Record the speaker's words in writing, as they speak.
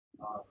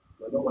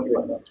Don't know what you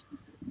want.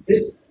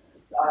 This,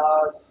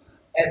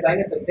 as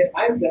Linus has said,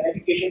 I'm the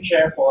education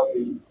chair for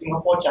the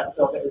Singapore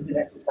chapter of the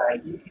Internet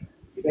Society.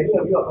 If any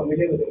of you are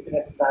familiar with the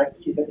Internet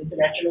Society, it's an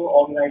international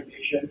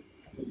organization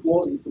whose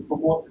goal is to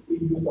promote the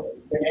free use of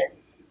the Internet.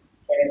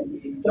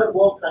 And in third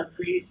world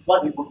countries,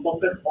 what we will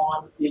focus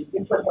on is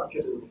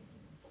infrastructure building,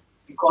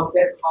 because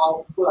that's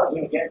how people are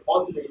going to get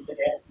onto the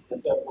Internet in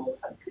the third world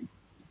country.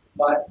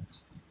 But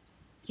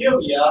here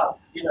we are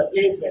in a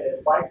place where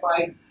there's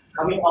Wi-Fi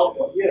coming out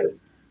for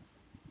years.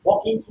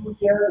 Walking through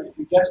here, if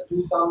you just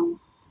do some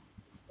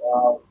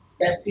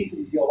testing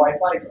with your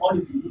Wi-Fi, it's all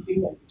you'll be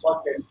looking at,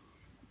 because there's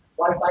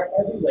Wi-Fi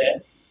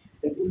everywhere,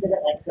 there's internet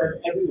access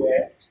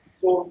everywhere.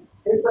 So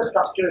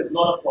infrastructure is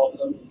not a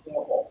problem in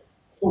Singapore.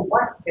 So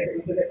what can the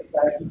Internet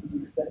Society do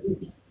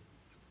differently?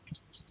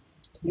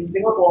 In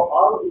Singapore,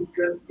 our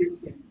interest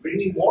is in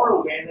bringing more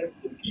awareness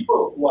to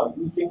people who are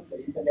using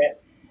the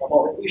internet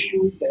about the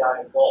issues that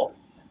are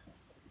involved.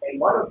 And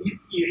one of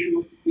these key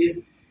issues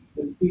is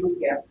the skills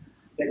gap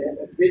that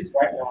exists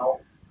right now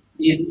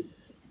in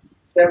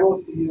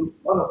several fields,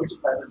 one of which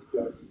is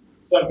cybersecurity.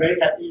 So I'm very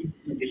happy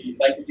to be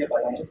invited here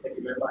by Linus. Thank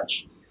you very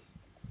much.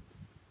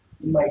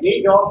 In my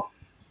day job,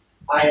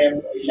 I am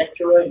a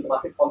lecturer in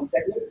Temasek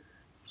Polytechnic.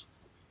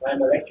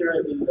 I'm a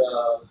lecturer in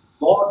the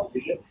law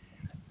division.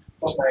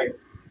 Because my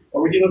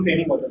original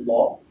training was in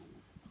law.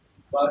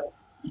 But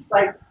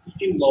besides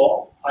teaching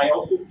law, I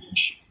also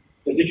teach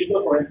the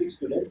digital forensics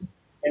students,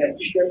 and I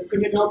teach them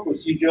criminal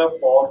procedure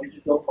for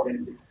digital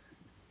forensics.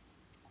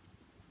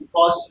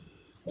 Because,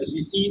 as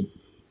we see,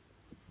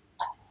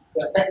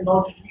 the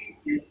technology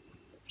is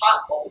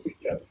part of the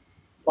picture,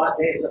 but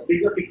there is a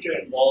bigger picture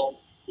involved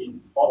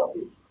in all of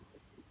this.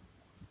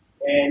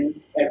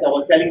 And as I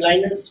was telling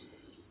Linus,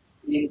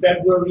 in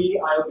February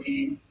I'll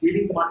be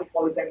leaving Temasek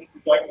Polytechnic to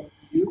join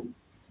NTU.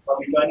 I'll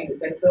be joining the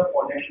Center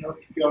for National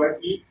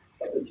Security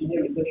as a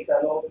senior research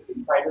fellow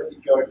in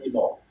cybersecurity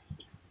law,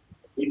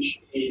 which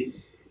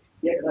is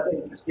yet another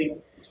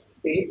interesting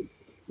space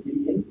to be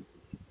in.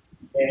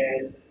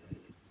 And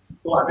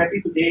so I'm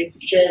happy today to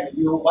share with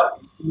you what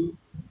we see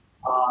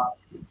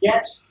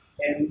gaps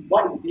and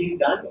what is being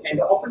done and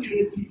the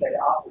opportunities that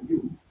are for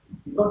you.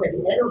 Because at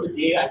the end of the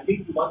day, I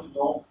think you want to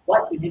know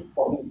what's in it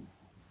for me.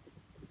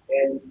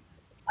 And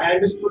I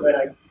understood when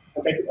I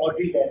contacted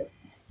Audrey that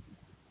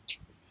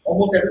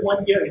almost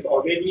everyone here is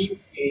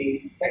already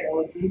a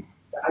technology,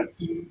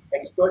 IT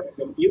expert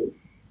in the field.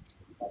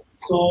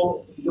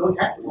 So you don't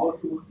have to go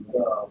through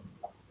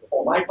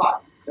for my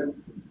part, the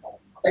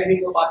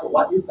technical part of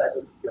what is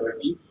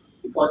cybersecurity,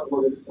 because you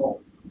already know.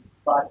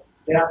 But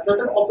there are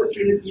certain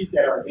opportunities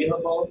that are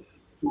available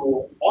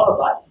to all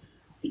of us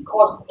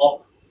because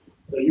of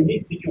the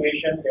unique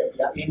situation that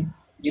we are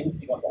in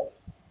Singapore.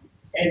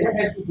 And that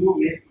has to do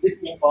with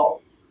this thing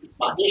called the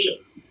Smart Nation.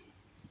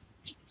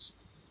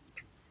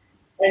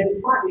 And the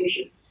Smart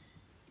Nation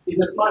is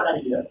a smart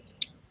idea.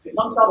 It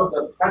comes out of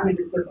the Prime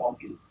Minister's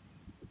office,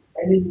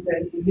 and it's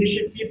an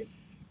initiative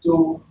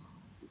to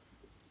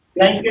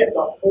blanket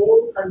the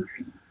whole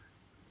country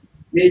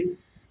with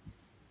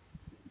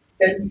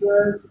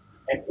sensors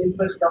and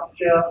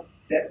infrastructure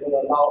that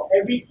will allow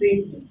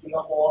everything in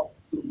Singapore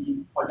to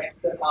be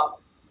connected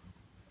up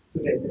to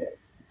the internet.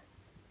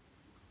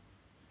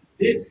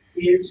 This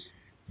is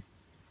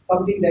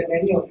something that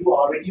many of you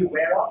are already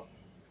aware of.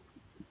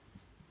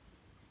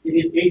 It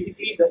is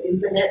basically the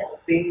Internet of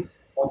Things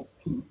on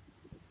speed.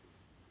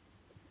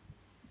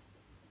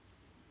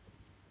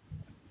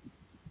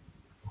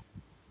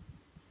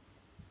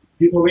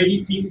 We've already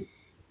seen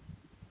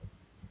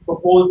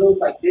proposals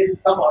like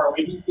this. Some are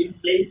already in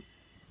place.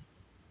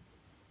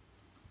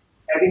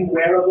 Having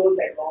wearable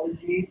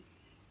technology,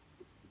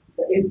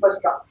 the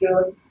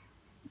infrastructure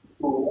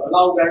to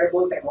allow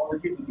wearable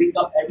technology to link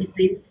up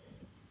everything.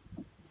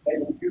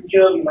 And in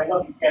future, we might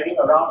not be carrying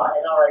around our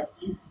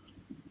NRICs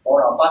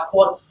or our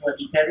passports. We might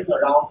be carrying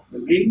around the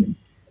ring,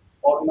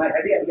 or we might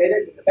have it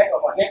embedded in the back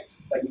of our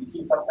necks, like we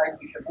see in some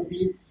science fiction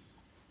movies.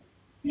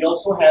 We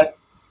also have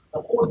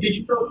a whole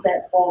digital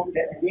platform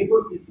that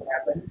enables this to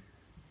happen,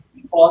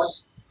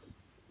 because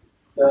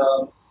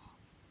the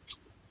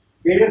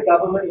various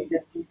government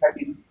agencies have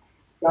been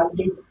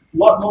granting a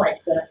lot more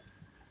access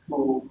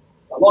to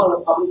a lot of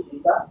the public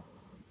data,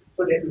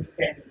 so that it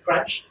can be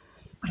crunched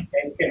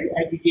and can be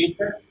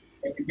aggregated,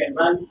 and you can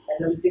run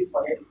analytics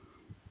on it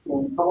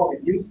to come up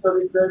with new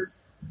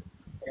services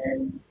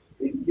and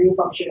with new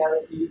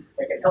functionality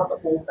that can help the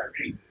whole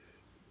country.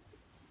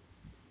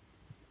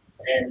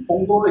 And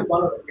Punggol is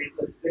one of the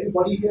places. Is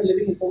anybody here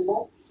living in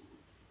Punggol?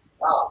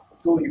 Wow,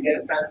 so you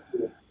get a chance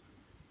to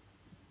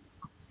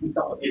do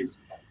some of this.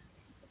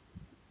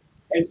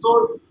 And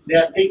so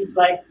there are things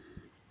like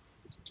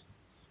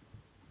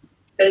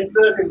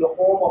sensors in the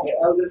home of the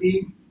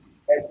elderly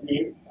as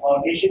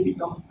our nation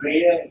becomes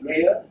grayer and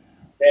grayer,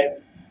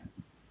 that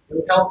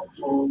will help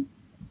to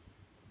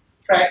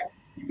track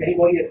if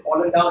anybody has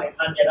fallen down and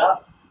can't get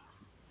up,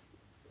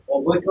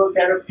 or virtual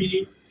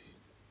therapy,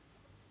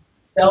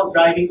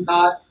 self-driving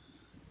cars.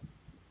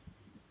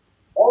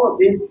 All of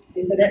this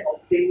Internet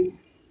of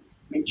Things,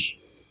 which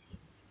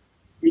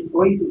is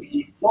going to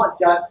be not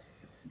just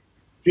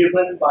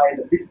driven by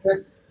the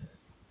business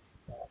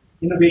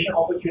innovation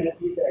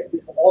opportunities that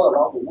exist all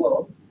around the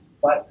world,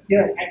 but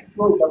here an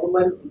actual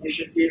government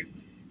initiative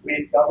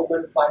with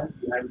government funds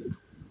behind it.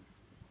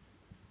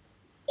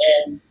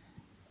 And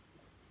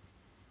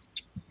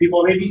we've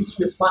already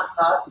seen the smart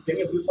cars. If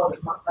any of you saw the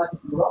smart cars in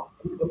Europe,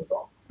 anybody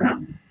saw?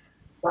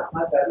 Smart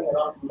cars driving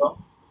around Europe.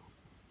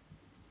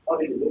 How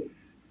did it look?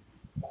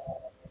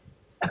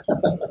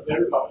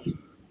 Very bulky.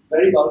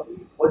 Very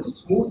bulky. Was it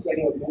smooth when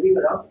you were moving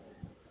around?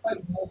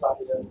 Quite more, but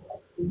there's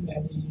too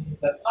many.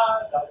 The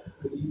car doesn't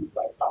really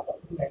like cover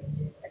too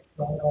many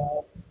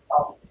external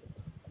stuff.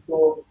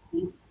 So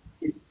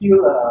it's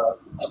still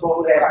a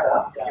progress.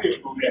 Still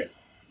in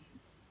progress.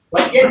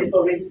 But yet it's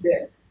already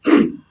there.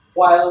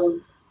 While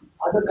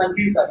other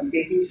countries are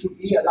debating, should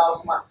we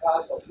allow smart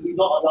cars or should we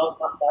not allow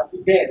smart cars?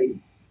 It's there already.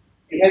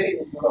 We have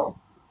it in Europe.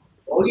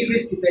 The only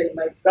risk is that it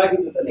might drive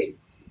into the lake.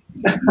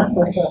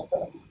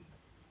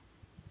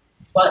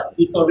 But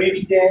it's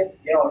already there,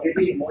 they're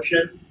already in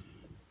motion.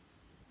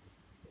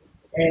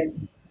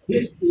 And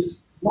this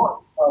is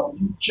not a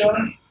future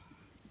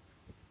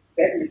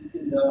that is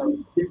in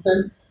the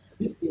distance.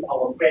 This is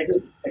our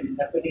present that is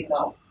happening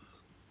now.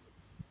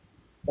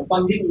 The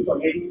funding is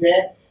already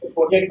there, the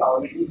projects are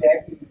already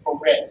there in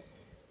progress.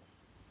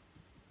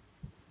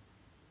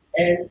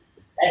 And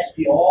as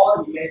we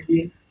all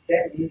imagine,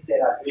 that means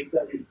there are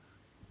greater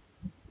risks.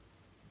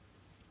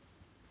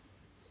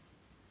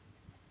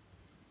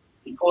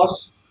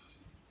 Because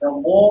the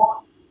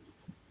more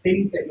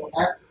things that you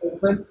have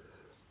open,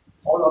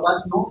 all of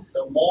us know,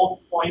 the more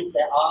points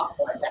there are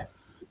for attack,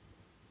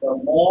 the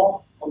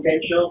more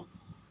potential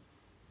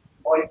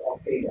points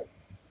of failure.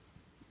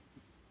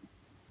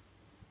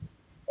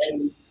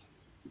 And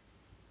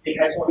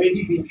it has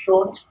already been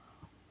shown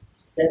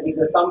that with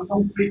the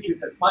Samsung fridge,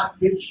 with the smart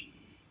fridge,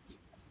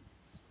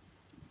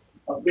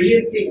 a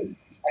brilliant thing,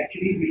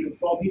 actually we should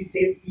probably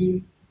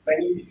safety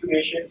many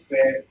situations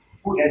where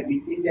food has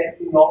been in there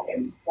too long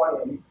and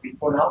spoiled and been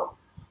thrown out.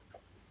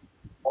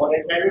 Or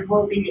that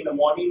terrible thing in the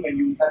morning when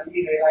you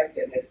suddenly realize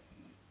that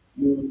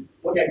you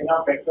don't have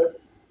enough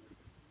breakfast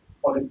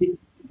for the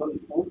kids to go to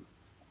school.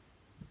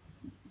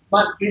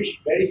 Smart fridge,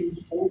 very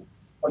useful,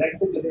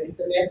 connected to the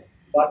internet,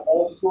 but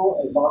also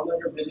a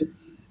vulnerability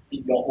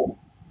in your home.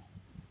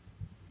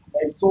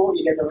 And so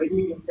it has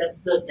already been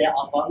tested. There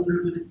are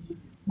vulnerabilities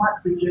in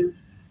smart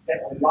fridges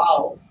that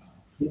allow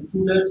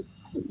intruders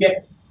to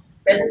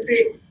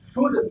penetrate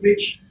through the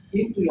fridge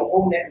into your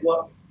home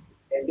network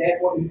and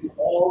therefore into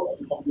all of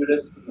the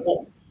computers in the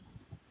home.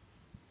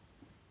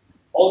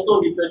 Also,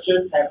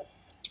 researchers have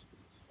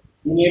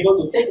been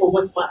able to take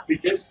over smart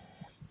fridges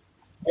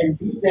and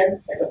use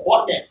them as a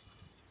botnet.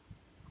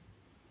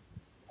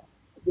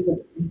 It's a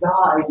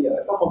bizarre idea.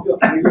 Some of you are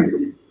familiar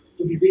with this.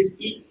 To be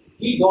basically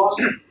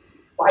DDoS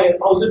by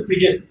 1,000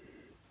 fridges.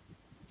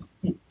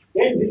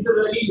 Then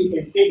literally you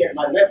can say that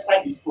my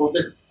website is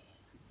frozen.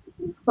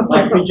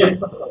 My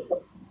fridges.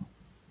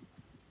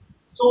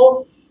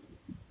 So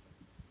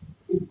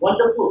it's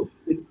wonderful.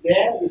 It's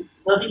there, it's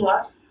serving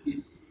us,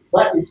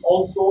 but it's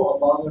also a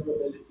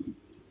vulnerability.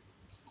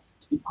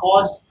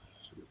 Because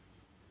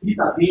these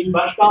are being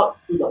rushed out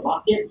to the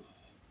market.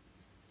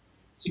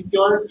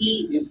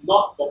 Security is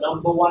not the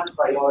number one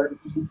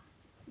priority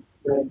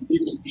when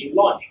this is being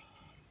launched.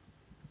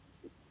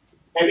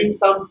 Having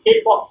some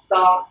K-pop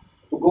star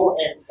to go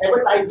and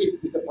advertise it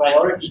is a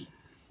priority.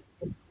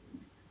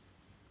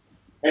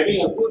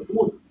 Having a good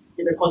booth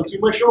in a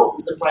consumer show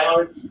is a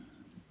priority.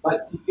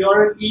 But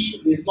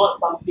security is not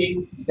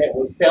something that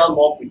will sell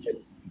more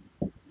fridges.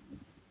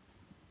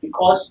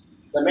 Because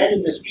the man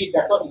in the street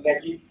does not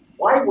imagine,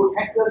 why would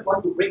hackers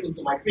want to break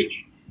into my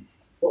fridge?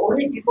 The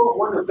only people who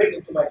want to break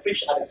into my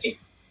fridge are the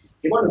kids.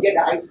 They want to get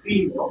the ice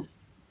cream, you know.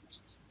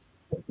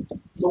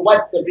 So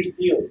what's the big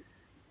deal?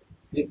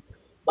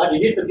 But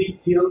it is a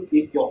big deal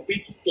if your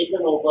fridge is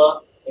taken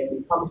over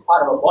and becomes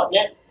part of a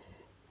botnet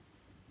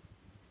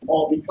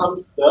or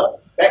becomes the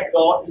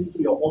backdoor into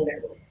your home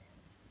network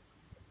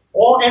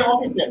or an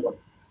office network.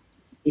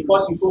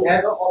 Because you could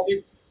have an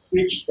office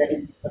fridge that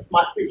is a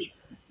smart fridge,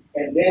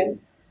 and then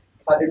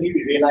suddenly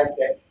we realize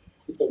that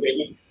it's a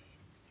wedding.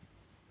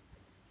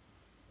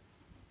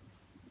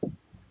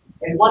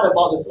 And what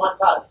about the smart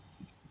cars?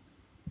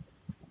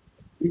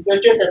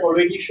 Researchers have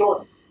already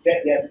shown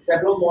that there are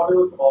several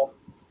models of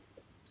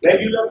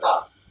regular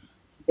cars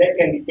that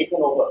can be taken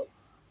over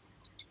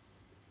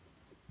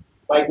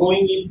by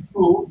going in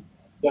through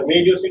the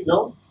radio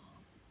signal,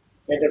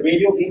 and the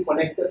radio being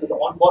connected to the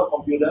onboard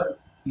computer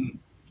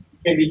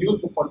can be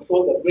used to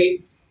control the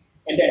brakes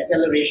and the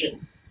acceleration.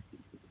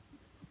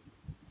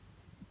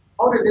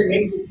 How does it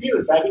make you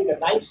feel driving the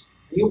nice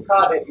new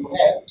car that you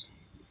have,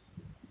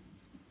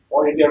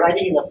 or if you're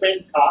riding in a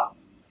friend's car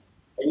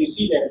and you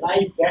see that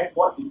nice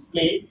dashboard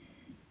display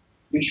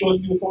which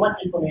shows you so much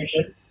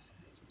information,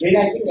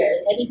 realizing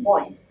that at any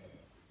point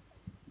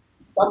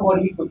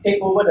somebody could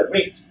take over the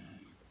brakes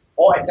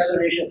or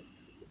acceleration.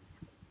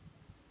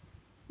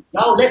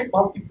 Now let's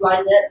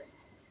multiply that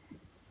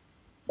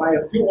by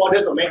a few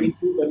orders of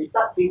magnitude when we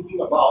start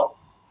thinking about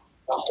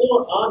a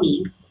whole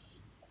army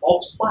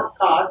of smart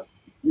cars,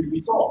 which we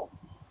saw,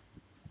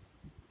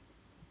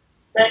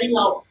 fanning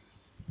out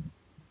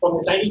from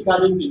the Chinese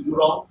gardens in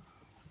Europe,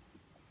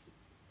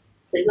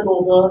 taken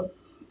over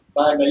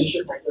by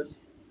malicious hackers,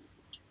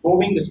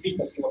 roaming the streets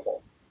of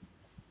Singapore.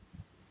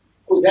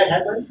 Could that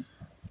happen?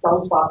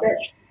 Sounds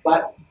far-fetched,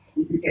 but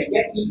if you can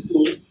get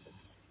into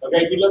a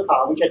regular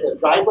car, which has a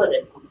driver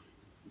that could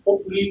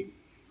hopefully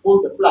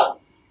pull the plug,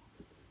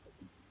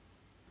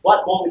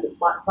 what more with a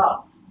smart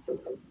car?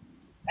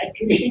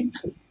 Actually,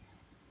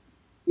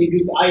 if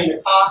you are in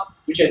a car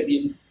which has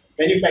been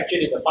manufactured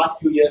in the past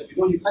few years,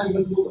 you can't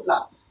even pull the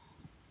plug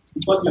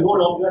because you no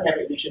longer have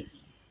ignition key.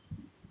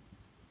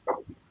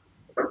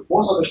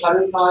 Most of the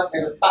current cars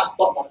have a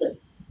start-stop button.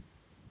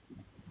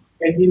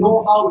 And we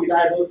know how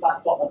reliable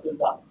start-stop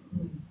buttons are.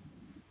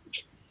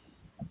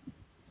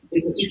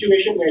 It's a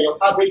situation where your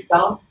car breaks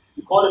down,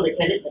 you call the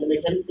mechanic, and the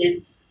mechanic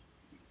says,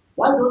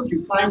 why don't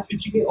you try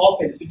switching it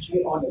off and switching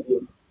it on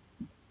again?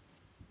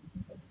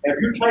 Have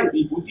you tried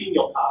rebooting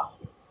your car?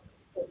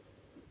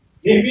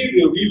 Maybe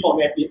we'll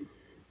reformat it.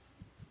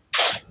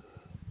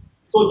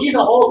 So these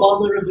are all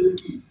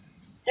vulnerabilities.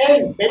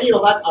 And many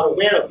of us are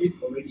aware of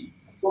this already.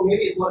 So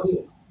maybe it's not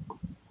new.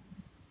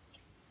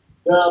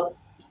 The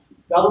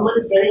government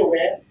is very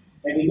aware,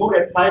 and we know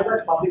that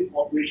private-public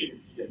cooperation is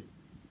needed.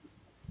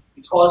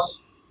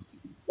 Because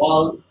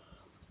while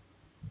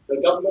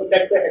the government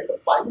sector has the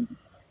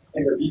funds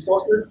and the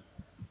resources,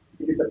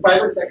 it is the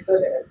private sector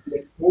that has the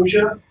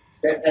exposure,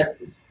 that has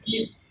the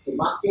speed to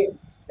market,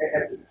 that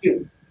has the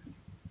skills.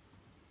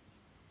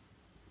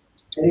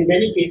 And in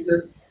many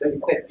cases, the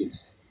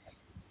incentives.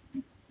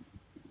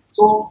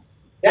 So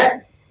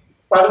that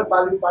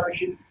private-public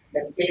partnership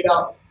has played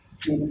out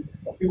in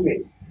a few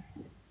ways.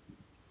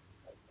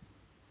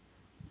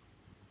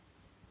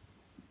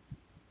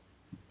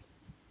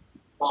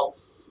 Now,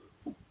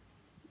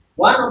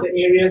 one of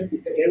the areas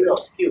is the area of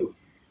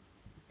skills.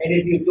 And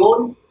if you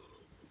don't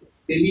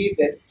believe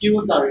that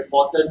skills are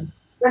important,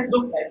 let's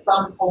look at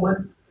some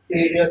common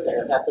failures that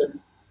have happened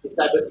in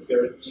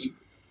cybersecurity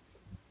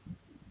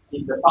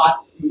in the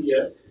past few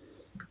years.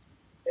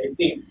 I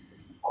think,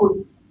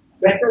 could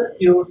better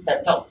skills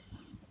have helped?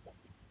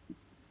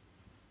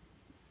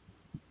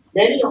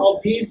 Many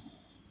of these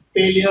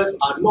failures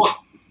are not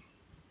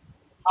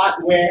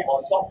hardware or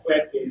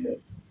software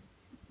failures.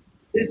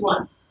 This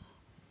one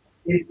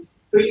is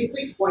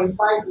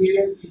 26.5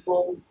 million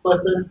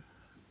persons'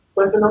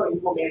 personal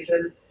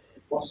information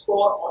was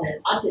stored on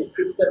an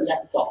unencrypted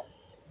laptop,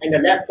 and the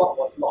laptop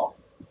was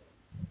lost.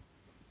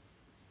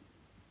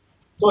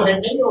 So has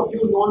any of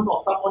you known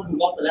of someone who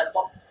lost a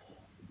laptop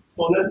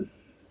stolen?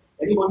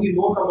 Anybody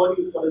know somebody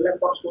who's got a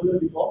laptop stolen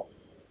before?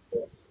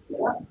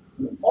 Yeah.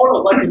 All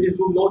of us in this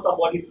room know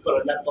somebody who's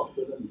got a laptop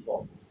stolen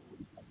before.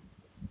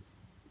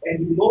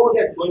 And you know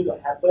that's going to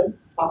happen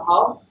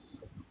somehow.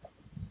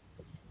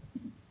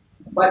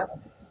 But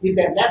if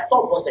that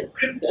laptop was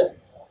encrypted,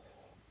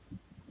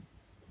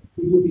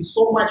 it would be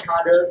so much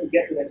harder to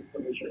get to that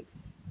information.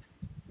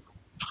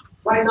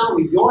 Right now,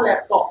 if your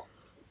laptop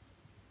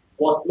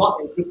was not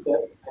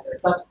encrypted, and I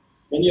trust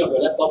many of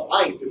your laptops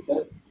are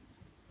encrypted,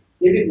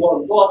 if it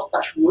was lost,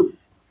 touch wood,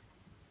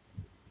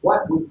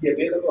 what would be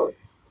available?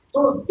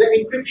 So the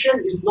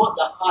encryption is not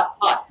the hard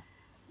part.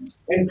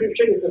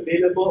 Encryption is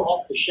available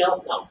off the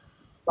shelf now.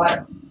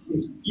 But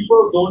if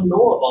people don't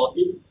know about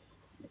it,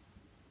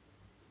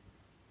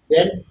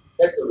 then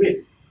that's a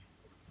risk.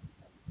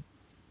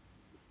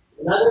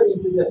 Another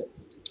incident,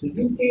 the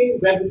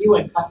UK Revenue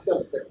and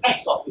Customs, the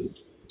tax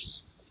office.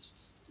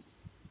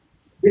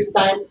 This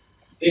time,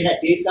 they had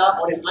data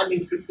on an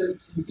unencrypted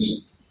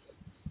CD.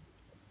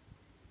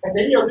 Has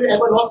any of you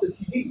ever lost a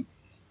CD?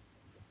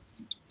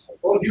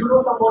 Or do you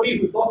know somebody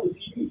who's lost a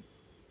CD?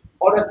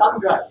 Or a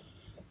thumb drive?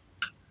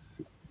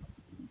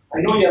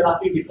 I know you're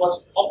laughing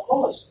because, of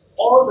course,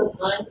 all the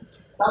time,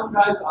 thumb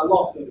drives are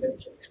lost in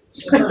nature.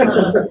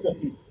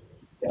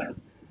 Yeah.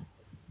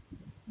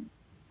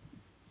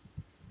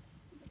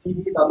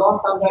 CDs are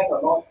lost, thumb drives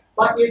are lost.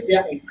 But if they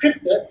are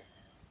encrypted,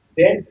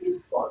 then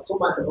it's not so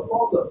much of a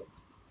problem.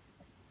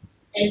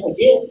 And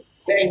again,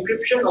 the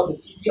encryption of the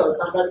CD or the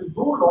thumb drive is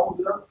no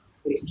longer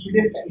a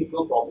serious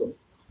technical problem.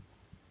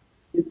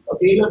 It's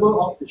available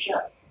off the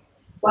shelf.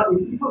 But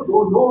if people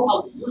don't know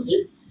how to use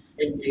it,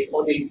 and they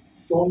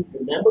don't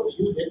remember to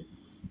use it,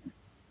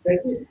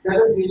 that's it.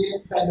 7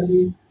 million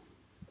families'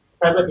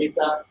 private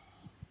data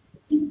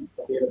being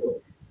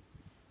available.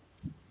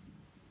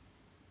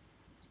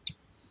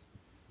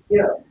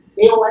 Here,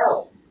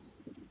 AOL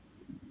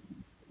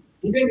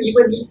didn't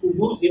even need to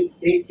lose it,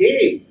 they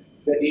gave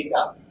the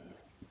data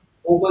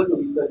over to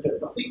researchers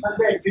for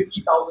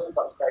 650,000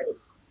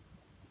 subscribers.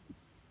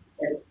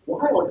 And why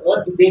on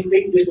earth did they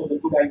think this was a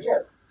good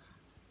idea?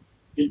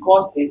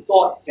 Because they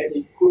thought that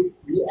it could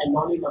be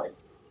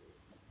anonymized.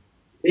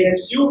 They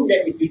assumed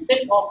that if you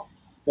take off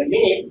the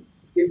name,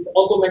 it's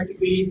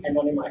automatically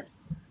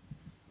anonymized.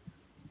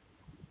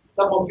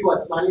 Some of you are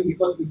smiling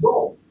because we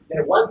know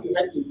that once you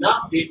have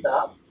enough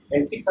data,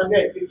 and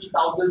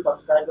 650,000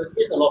 subscribers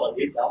is a lot of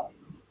data,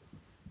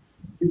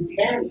 you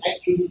can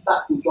actually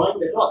start to join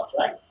the dots,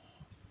 right?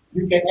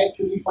 You can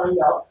actually find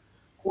out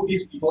who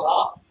these people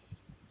are.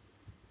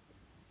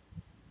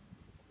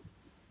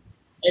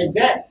 And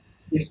that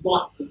is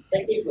not a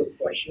technical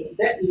question,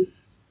 that is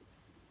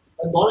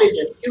a knowledge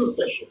and skills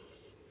question.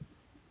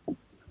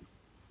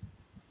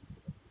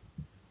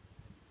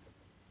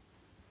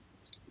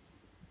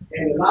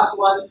 And the last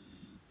one,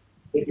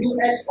 the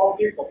US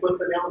Office for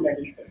Personnel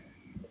Management,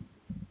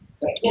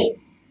 the head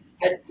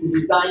had to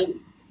resign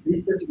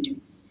recently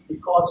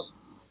because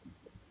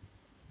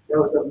there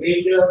was a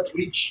major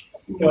breach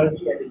of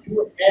security at the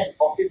US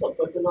Office of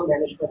Personnel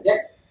Management.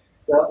 That's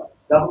the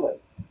government.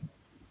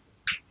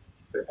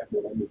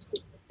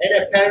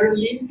 And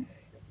apparently,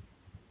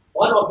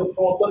 one of the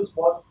problems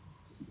was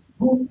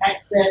root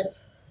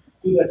access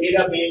to the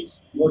database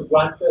was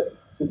granted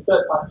to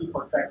third-party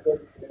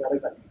contractors in another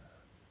country.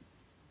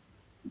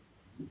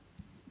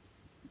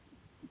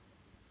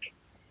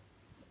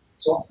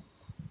 So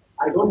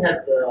I don't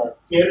have the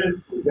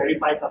clearance to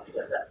verify something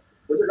like that.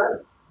 Was it right?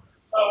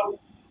 So,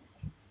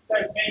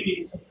 guys,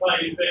 maybe some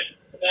play,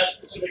 but that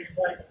specific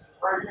attack is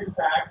targeted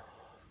attack.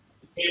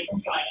 It came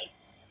from China.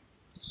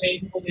 The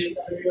same people did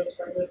under U.S.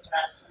 government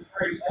attacks to the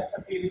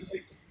SF-86,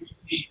 which is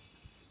the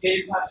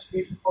data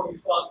classification for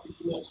the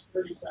U.S.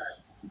 security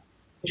clearance.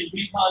 They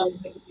recon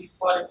is going to be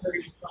quite a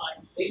period of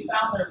time. They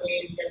found their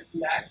way to get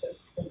the access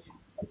because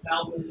they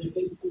found that they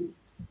didn't do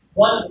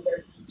one of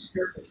their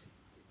spear phishing,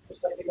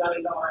 just like they got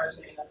into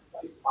RSA and that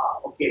place.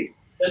 Okay.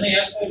 Then they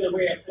escalated their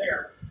way up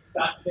there,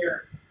 got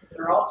there.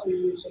 They're also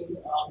using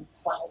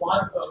like a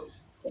lot of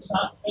those. It's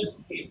not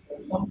sophisticated.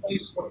 There's some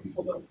places where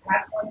people don't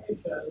patch like they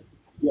should.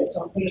 Yes.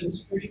 Something in the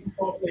security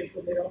control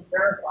station, they don't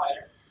verify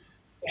it.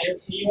 And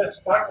it's the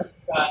U.S. government,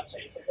 for God's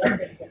sake, so they're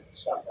getting this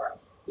stuff right.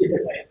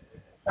 Because they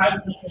try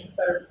to make things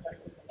better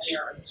protected than they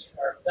are in this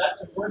regard.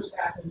 That's the worst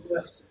hack in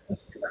U.S.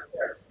 history right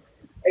there.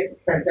 Hey,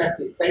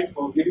 fantastic. Thanks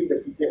for giving the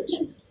details.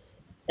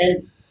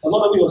 And a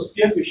lot of it was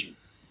spear phishing.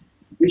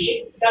 Which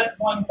that's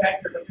one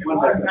vector, but there's a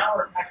lot of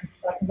malware attacks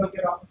because I can go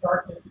get off the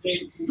darknet today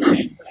to do the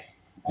same thing.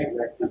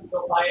 Exactly.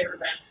 Go buy it or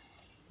rent.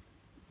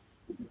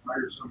 You can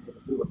hire someone to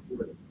do it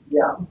for you.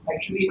 Yeah,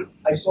 actually,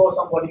 I saw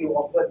somebody who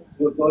offered,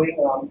 you're going,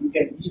 you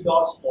can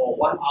DDoS for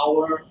 1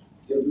 hour,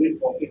 they'll do it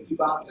for $50.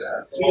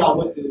 Yeah. 3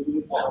 hours, they'll do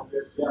it for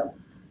 100. Yeah.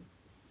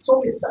 So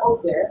it's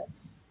out there,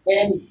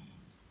 and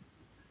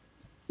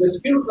the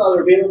skills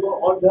are available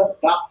on the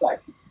dark side.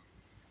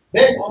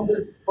 Then on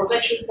the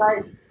protection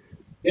side,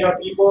 there are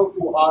people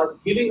who are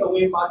giving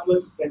away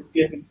passwords and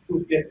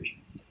through spear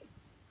phishing.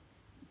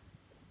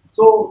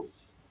 So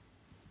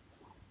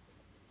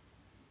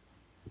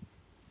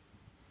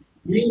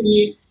we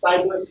need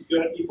cyber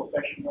security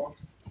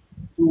professionals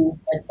to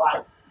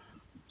advise,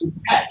 to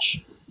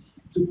patch,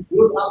 to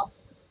build up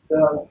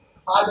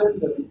harden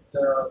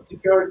the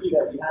security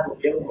that we have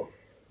available.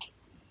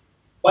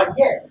 But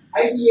yet,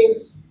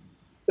 IBA's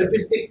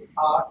statistics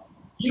are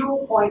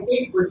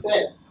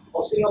 0.8%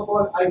 of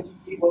Singapore's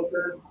ICT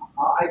workers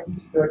are IT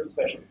security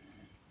specialists.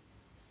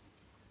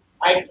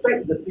 I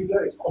expect the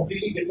figure is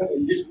completely different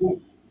in this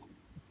room.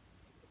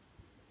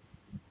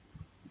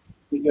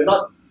 If you're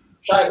not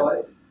shy about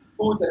it,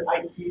 who's an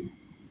IT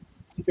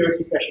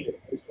security specialist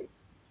in this room?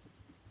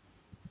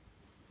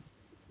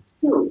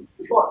 Still,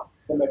 it's not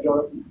the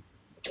majority.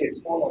 It's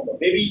a small number.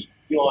 Maybe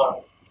you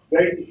are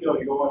very secure,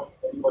 you don't want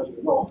anybody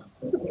to know.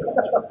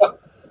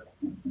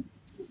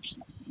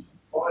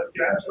 Well, if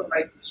you ask for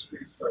IT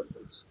security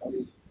specialists, I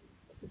mean,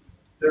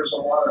 there's a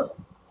lot of,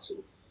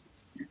 you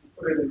can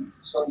put it in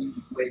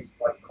some ways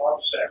like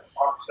OPSEC.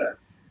 So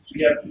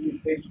you have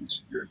communication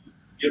security,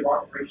 you have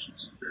operation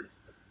security,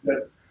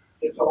 but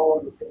it's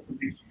all in the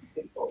information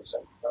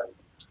infosec, right?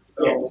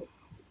 So Yes.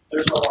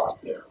 there's a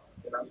lot there.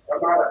 You know,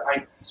 I'm not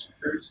an IT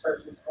security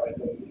specialist by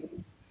no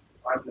means.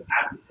 I'm an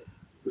advocate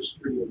for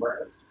security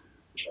awareness.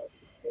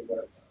 And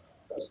that's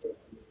what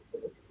I'm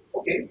doing.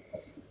 Okay.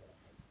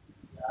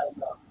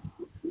 And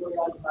really,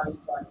 I'm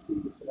trying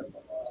to set up a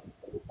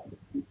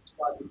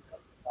project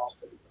and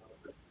also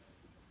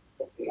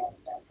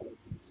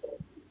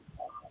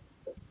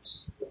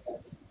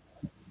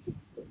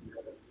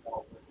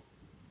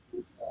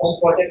On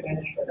project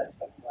management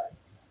aspect.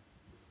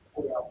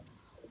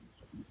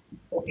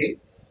 Okay.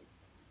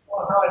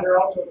 Well, however,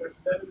 also there's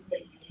another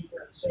thing you need to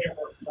say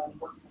about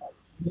that working on.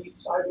 You need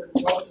cyber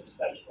intelligence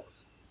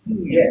specialists.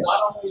 Yes.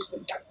 Not only is the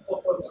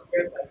technical folks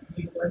get that,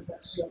 you need to learn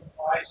that see on the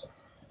horizon.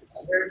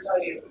 I'm here to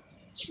tell you,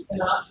 you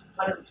cannot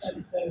 100%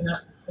 defend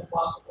that. It's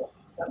impossible.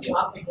 That's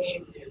not the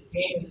game. The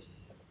game is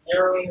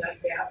narrowing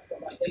that gap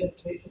from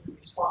identification to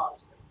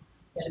response.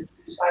 And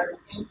it's the cyber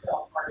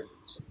intel part of it,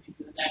 so you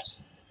do the next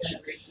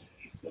generation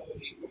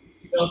capability.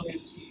 You don't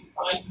need to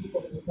find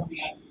people who are coming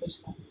out of this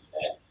one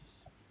instead.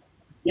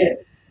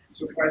 Yes.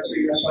 So if I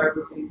say your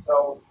cyber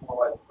intel is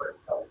more like threat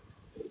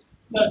intelligence.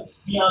 But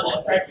it's beyond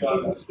that. Fact,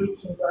 you can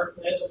spooks and dark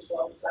net as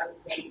well as cyber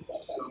things.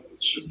 So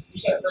it's just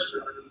You got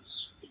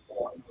servers,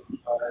 people on the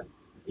side.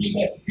 you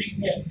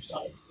get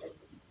yourself.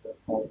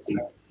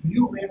 Do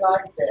you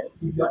realize that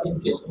if you're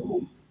in this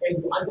room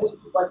and you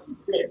understood what he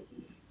said,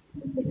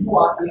 you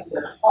are in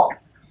the top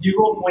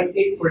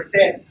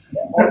 0.8%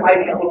 of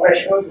IT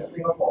professionals in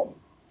Singapore.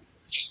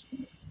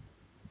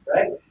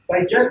 Right?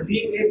 By just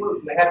being able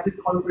to have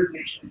this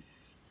conversation,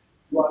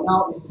 you are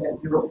now in that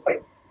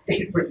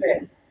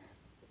 0.8%.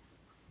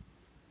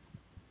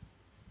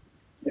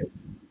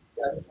 Yes.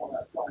 Yeah, I just want to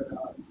point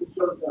out. It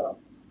shows the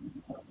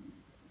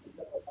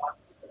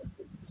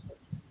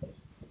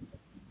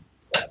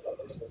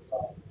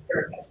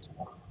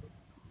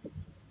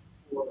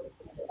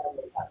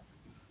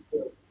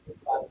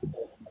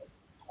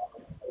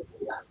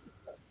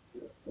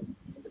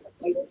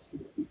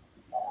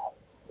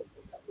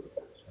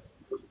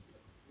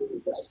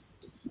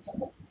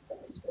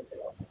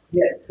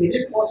yes, it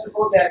is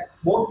possible that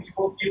most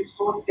people feel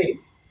so safe.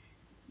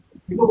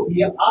 Because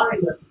we are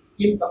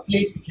in a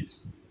place which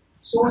is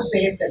so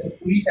safe that the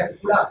police have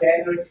put up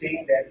banners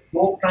saying that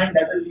no crime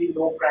doesn't mean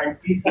no crime.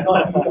 Please do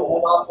not leave your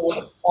mobile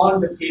phone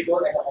on the table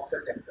at the hawker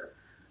center.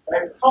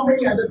 Right? How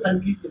many other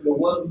countries in the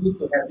world need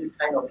to have this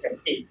kind of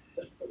campaign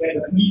where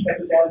the police have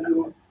to tell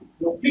you,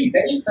 no, please,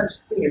 there is such a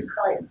thing as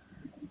crime.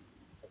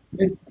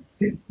 It's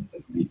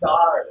a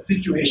bizarre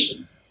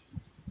situation.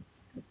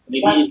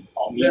 Maybe it's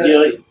our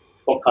media is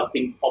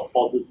forecasting of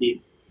positive.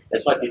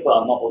 That's why people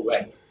are not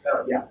aware.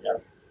 Yeah.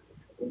 Yes.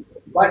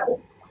 But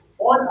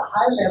on a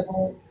high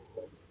level,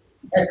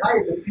 as high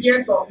as the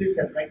PM's office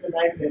has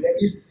recognized that there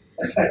is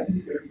a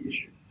cybersecurity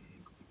issue.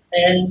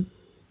 And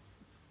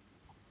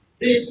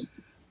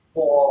this,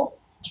 for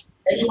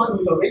anyone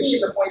who's already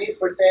is a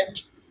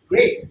 0.8%,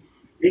 great.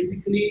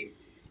 Basically,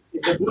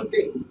 it's a good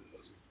thing.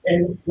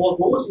 And for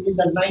those in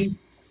the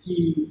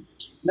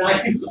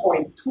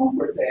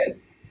 99.2%,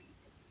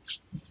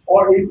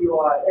 or if you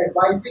are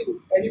advising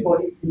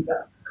anybody in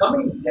the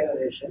coming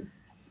generation,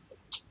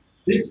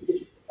 this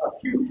is a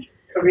huge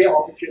career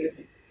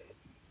opportunity.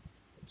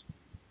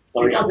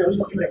 Sorry, Because we're only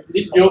talking about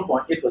this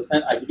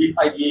 0.8%, I believe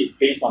IDA is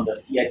based on the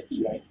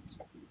CSP, right?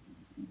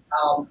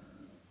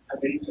 I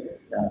believe so.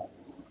 Yeah.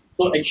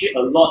 So actually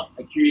a lot,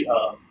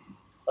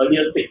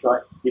 earlier stage,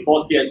 right?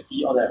 Before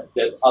CSP, or that,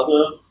 there's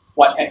other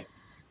white hat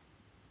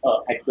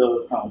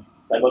hackers now,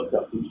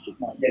 cybersecurity issues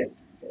now.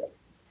 Yes, yes.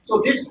 So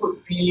this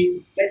could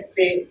be, let's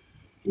say,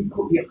 it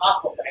could be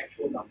half of the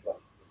actual number.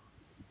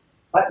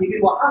 But if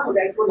it were half of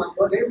the actual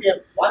number, then we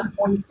have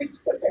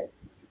 1.6%.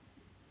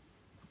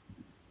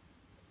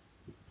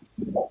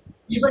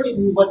 Even if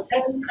we were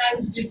 10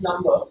 times this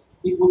number,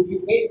 it would be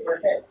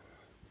 8%.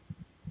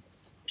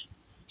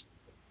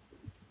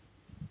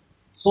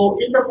 So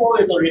Interpol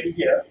is already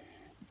here.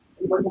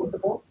 Anybody know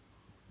Interpol?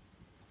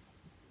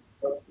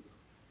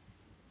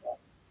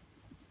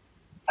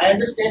 I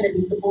understand that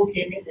Interpol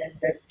came in and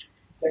there's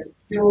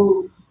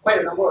still quite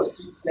a number of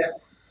seats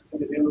left in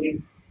the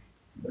building.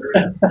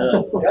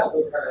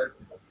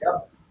 Yeah.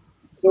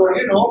 So,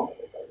 you know,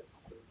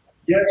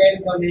 year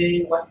end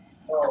coming, what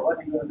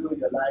are you going to do in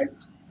your life?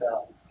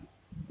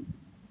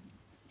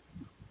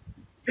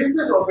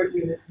 Business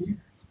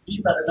opportunities,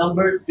 these are the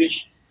numbers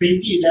which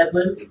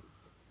 2011,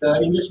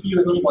 the industry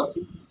was only about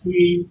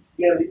 63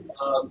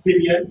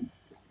 billion.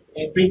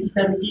 In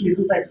 2017, it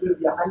looks like it's going to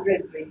be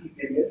 120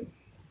 billion.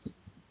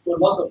 So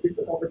lots of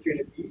business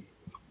opportunities.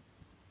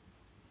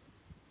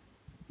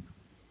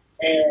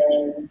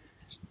 And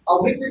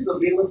I'll make this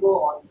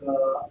available on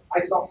the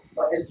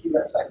ISOC.SG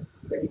website,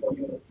 ready for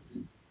you to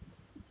see.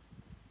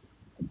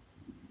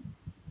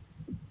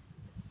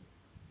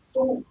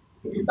 So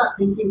if you start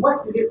thinking,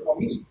 what's in it for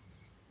me?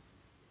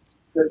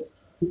 To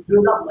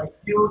build up my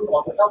skills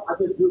or to help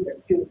others build their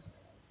skills.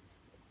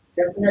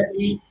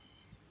 Definitely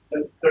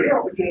the career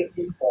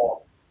opportunities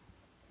for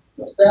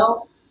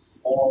yourself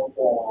or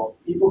for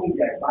people who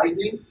you're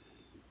advising,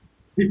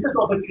 business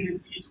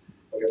opportunities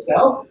for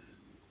yourself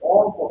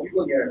or for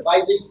people you're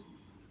advising,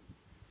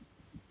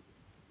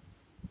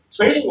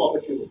 training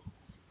opportunities,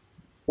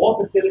 more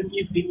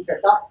facilities being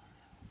set up,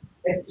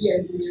 ST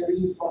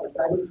Engineering is called a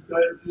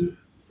cybersecurity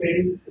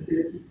training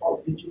facility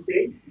called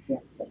DigiSafe.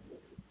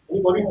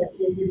 Anybody in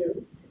ST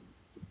Engineering?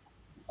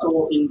 I've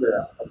seen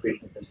the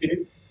operations. I've seen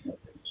it.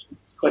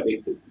 It's quite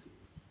basic.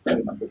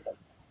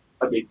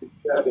 Quite basic.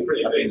 Yeah, it's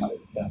pretty basic.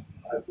 Yeah.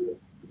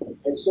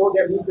 And so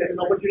that means there's an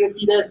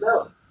opportunity there as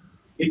well.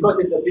 Because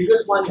if the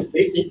biggest one is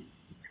basic.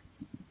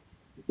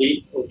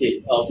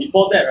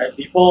 Before that, right?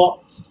 Before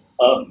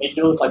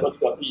major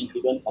cybersecurity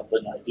incidents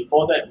happen, right?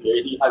 Before that, we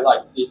already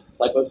highlight this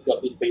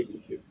cybersecurity space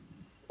issue.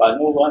 But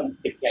no one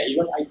take care.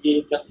 Even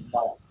IDA just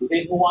now.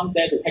 They say no one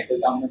dare to hack the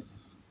government.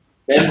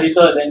 Then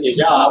later, then they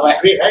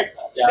great, right?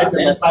 Yeah, then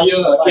the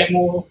Messiah, right?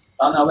 Kemo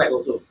whack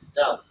also.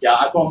 Yeah. Yeah,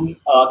 I from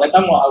that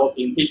time I was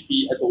in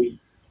HP SOE,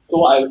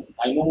 so I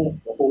know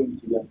the whole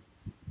incident.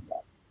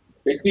 Yeah.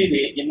 Basically,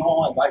 they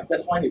ignore advice.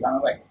 That's why they run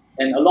away.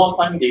 And a lot of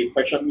time they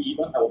question me.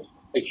 Even I was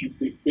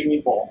actually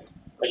bringing for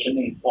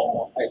questioning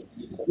for ISD.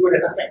 You were the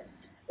suspect.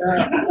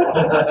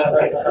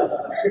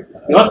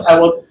 Because I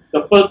was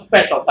the first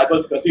batch of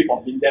cybersecurity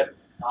from India.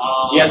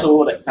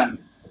 ESO that time.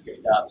 Okay.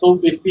 Yeah. So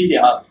basically,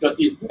 their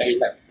security is very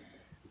lax.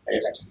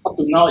 Up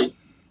to now,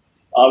 it's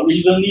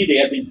recently they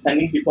have been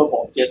sending people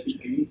for CSP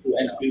training to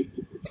NLP.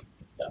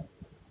 Yeah.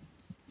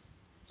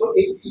 So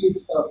it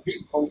is a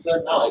big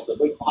concern now. It's a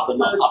big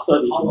concern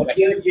after the our impact.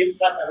 dear James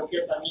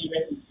Sami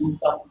went to do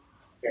some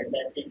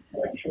fantastic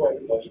and show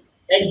everybody.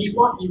 And he's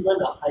not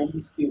even a highly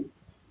skilled.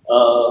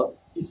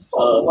 He's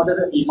sort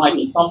of He might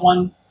be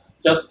someone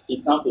just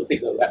enough to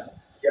take the rap.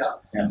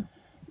 Yeah.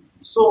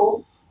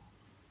 So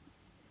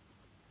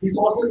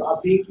resources are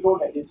being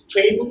thrown at this.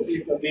 Training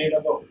is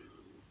available.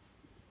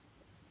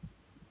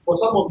 For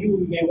some of you,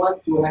 you may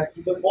want to have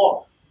even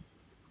more.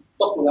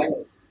 Talk to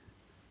Linus.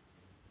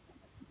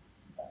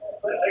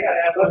 But I got to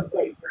add one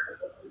thing here,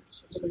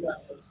 specifically on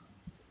this.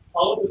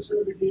 All of the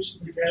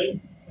certifications are great,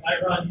 and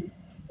I run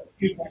a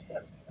few pen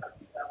testing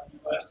companies out in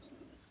the US.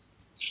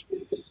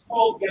 It's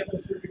cool to get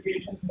those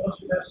certifications.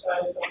 Most of those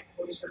guys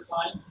don't waste their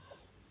time.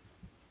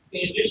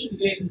 In addition to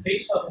getting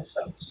base level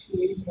stuff, CAs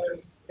and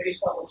other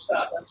base level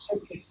stuff, that's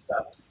certificate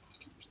stuff.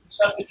 The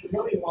stuff that you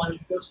really want is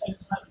to go spend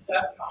time with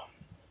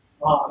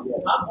DEFCON.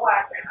 Yes. Not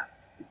Black Hat,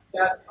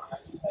 DEFCON.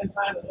 You spend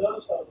time with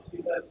those folks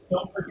because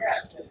don't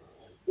forget that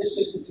this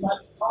is as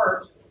much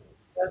art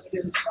as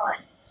it is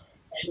science.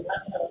 And you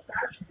have to have a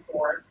passion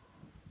for it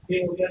to be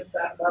able to get to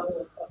that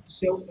level of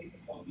skill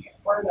capability.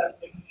 And part of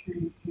that's making sure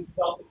you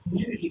develop a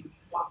community that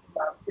you talked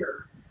about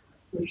here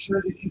to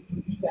ensure that you can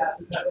do that.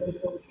 You've got other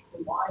folks to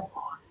rely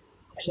on.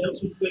 And know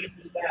who's good and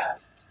who's bad.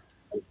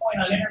 Good point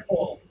on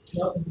Interpol. You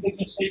know the big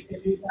mistake they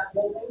do in that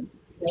building?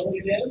 You know what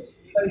it is?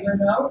 Anybody here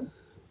know?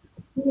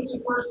 Who was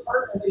the first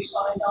partner they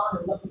signed on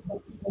and looking for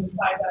people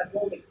inside that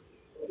building?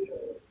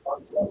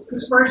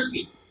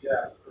 Kaspersky.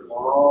 Yeah.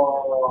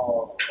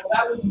 Oh. Well,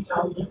 that was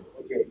intelligent.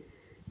 Okay.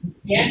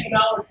 The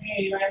anti-dollar in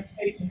the United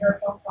States and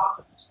Europe don't talk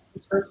about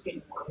Kaspersky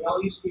anymore. They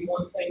all used to be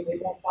one thing. They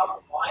won't talk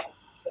about why.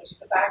 Because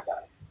he's a bad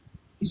guy.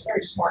 He's a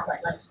very smart guy,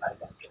 nice guy.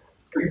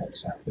 Pretty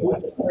nice guy. He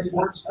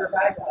works for a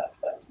bad guy.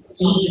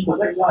 He is the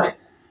bad guy.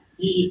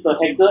 He is the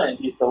hacker and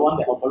he's the one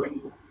that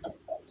offering.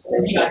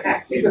 And he got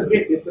hacked. It's a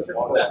great business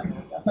model.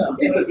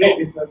 It's a great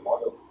business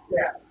model.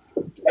 Yeah.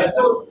 And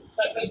so,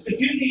 but do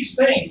these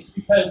things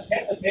because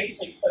get the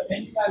basics, but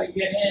then you got to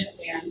get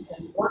in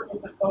and work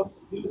with the folks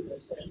that do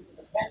this. And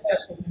the pen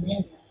testing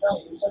community, I'm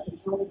telling you, there's such a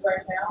shortage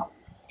right now.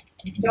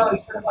 You can all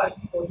these certified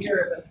people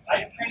here, but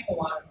I trained a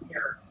lot of them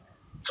here.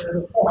 There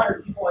were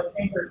 400 people I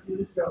trained here a few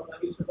years ago when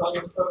I used to run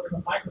this program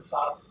at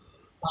Microsoft.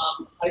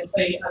 I'd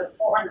say out of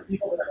 400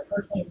 people that I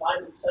personally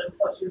invited with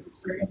 7+ years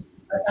experience,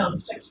 I found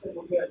 6 that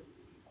were good,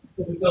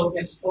 that would go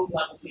against code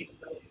level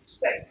capability.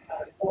 6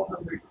 out of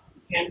 400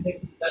 can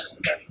pick the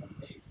best professional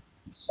stage.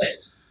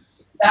 6.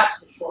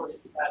 That's the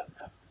shortage we have in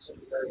that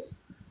specific area.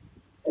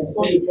 And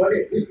so you got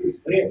it, this is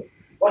real.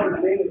 What you're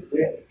saying is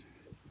real.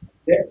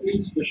 That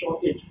is the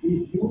shortage.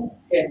 If you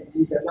can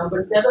be the number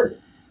 7.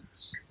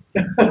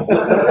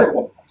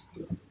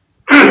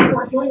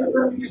 Or join a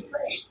firm to get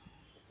trained.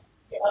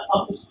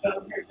 I'll just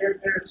jump here.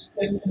 There's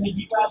in the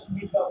U.S.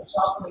 and the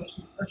software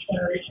industry, first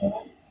generation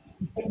of it.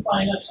 You couldn't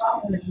find enough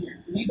software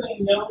engineers. Does anybody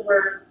know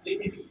where they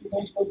think it's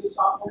going to go to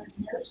software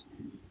engineers?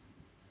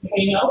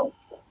 Anybody know?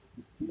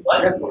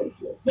 What?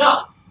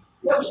 No.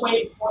 That was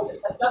way before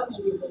this. That had nothing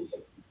to do with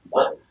it.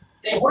 What?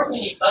 They weren't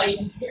anybody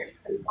engineers. You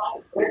couldn't find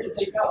them. Where did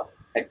they go?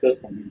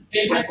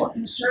 They went to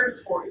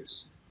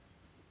conservatories.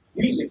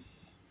 Music.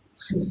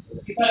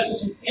 Because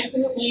it's an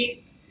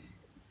infinitely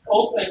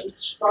open,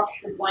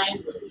 structured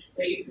language.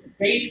 They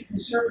created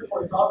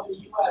conservatories all over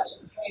the U.S.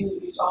 and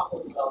trained these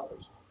software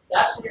developers.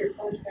 That's where your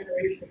first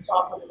generation of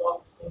software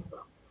developers came from.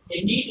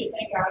 They need to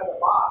think out of the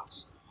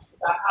box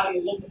about how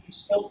you look at these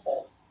skill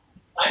sets.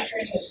 I'm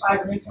training a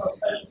cyber intel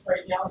specialist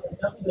right now with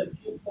nothing but a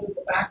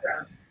geopolitical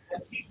background.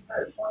 I'm teaching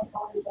her at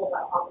 24 years old how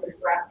to operate a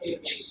graph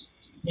database,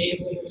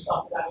 natively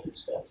herself without any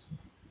skills.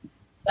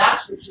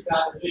 That's what you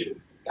got to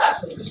do.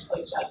 That's what this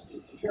place has to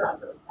do. You're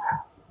under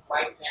attack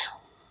right now.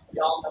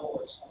 Y'all know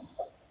what's coming.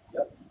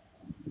 Yep.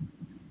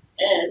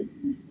 And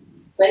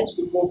thanks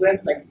to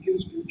programs like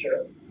Skills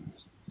Future,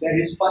 there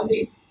is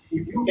funding.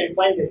 If you can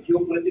find a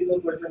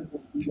geopolitical person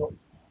who's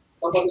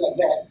somebody like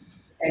that,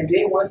 and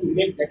they want to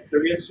make that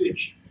career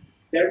switch,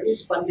 there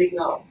is funding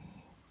now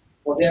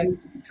for them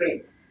to be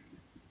trained.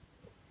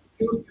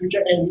 Skills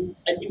Future, and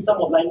I think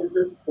some of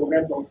Linus's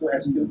programs also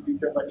have Skills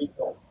Future funding.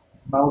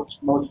 More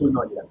to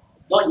not yet.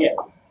 Not yet,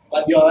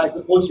 but I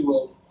suppose you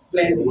will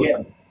plan to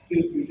get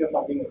Skills Future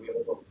funding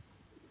available.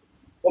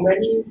 For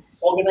many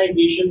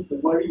organizations, the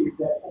worry is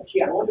that,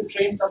 okay, I want to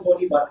train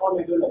somebody, but how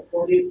am I going to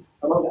afford it?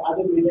 Among the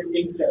other million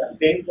things that I'm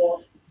paying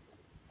for,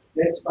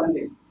 there's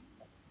funding.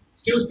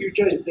 Skills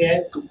Future is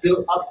there to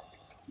build up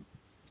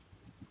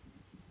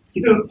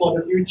skills for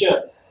the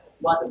future.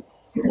 Wow,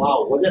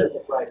 was that a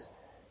surprise?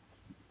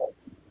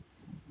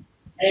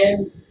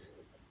 And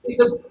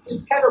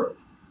it's kind of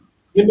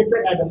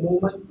limited at the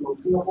moment to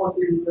Singapore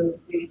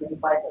citizens, age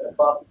 25 and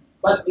above,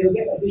 but they'll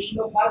get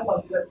additional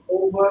 500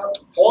 over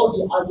all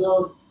the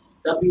other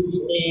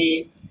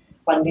WDA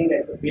funding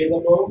that's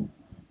available.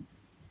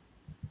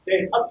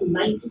 There's up to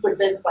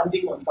 90%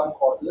 funding on some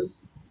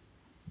courses,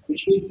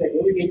 which means that you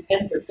only get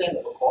 10%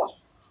 of a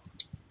course.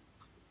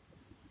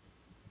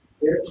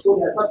 So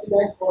there are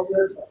subsidized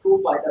courses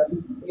approved by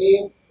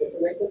WDA, the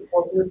selected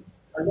courses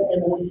under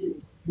MOE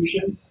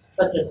institutions,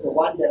 such as the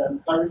one that I'm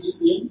currently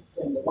in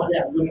and the one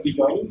that I'm going to be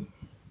joining.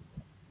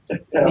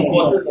 There are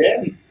courses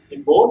there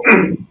in both,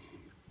 and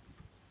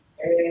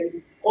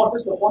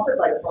courses supported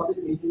by the public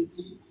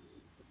agencies.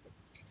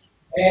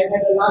 And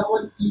the last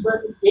one,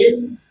 even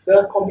in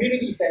the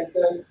community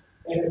centers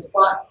and as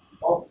part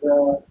of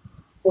the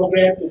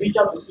program to reach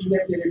out to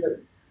senior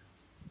citizens.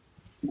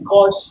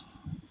 Because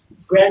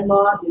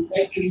grandma is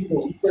actually the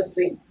weakest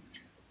thing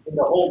in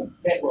the home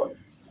network.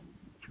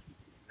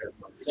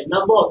 The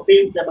number of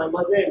things that my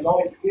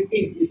mother-in-law is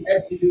clicking is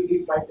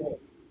absolutely frightening.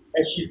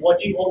 As she's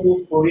watching all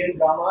those Korean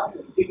dramas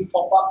and things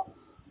pop up,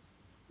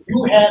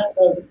 you have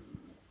a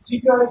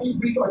security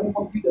breach on your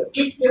computer.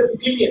 Click here to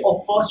click it.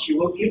 Of course, she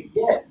will click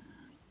yes.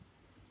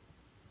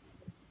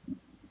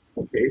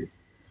 Okay.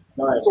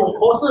 Nice. So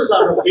courses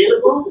are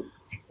available,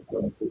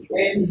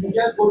 and you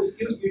just go to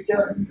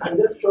SkillsFuture. I'm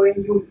just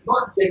showing you,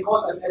 not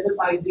because I'm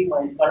advertising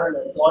my current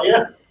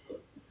employer,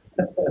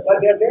 but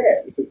they're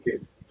there. It's okay.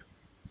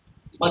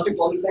 Massive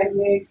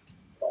Polytechnic,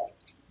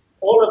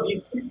 all of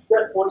these, this is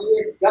just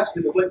only just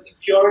with the word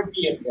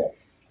security in there.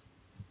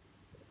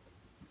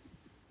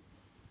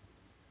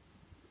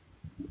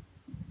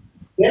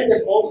 Then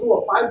there's also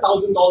a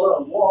 $5,000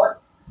 award,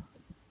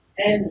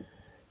 and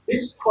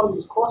this is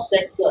cross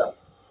sector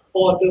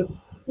for the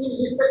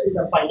listed in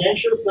the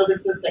financial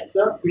services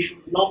sector, which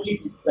would normally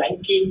be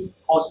banking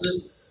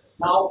courses,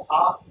 now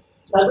are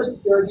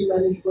cybersecurity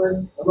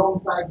management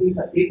alongside things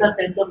like data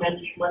center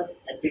management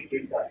and big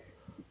data.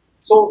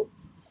 So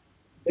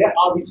there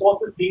are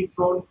resources being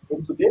thrown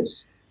into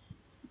this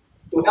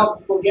to help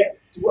people get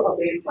to a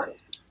baseline.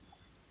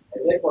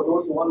 And then for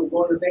those who want to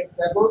go to the next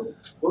level,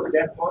 go to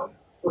DEFCON,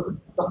 go to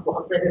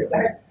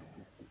that.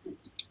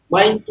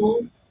 Mine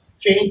too,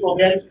 training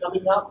programs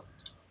coming up.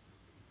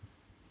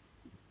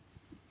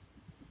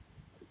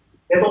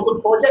 There's also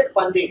project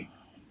funding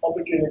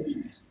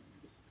opportunities.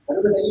 I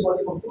don't know if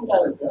anybody from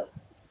Singtel is there.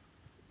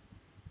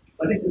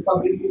 But this is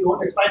publicly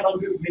known as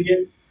 500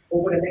 million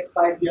over the next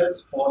 5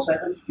 years for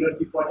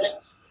cybersecurity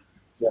projects.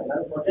 There are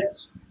other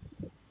projects.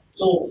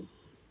 So,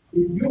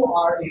 if you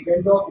are a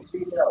vendor to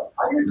Singtel,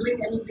 are you doing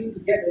anything to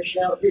get a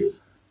share of this?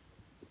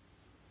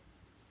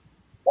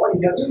 Or if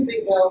you're in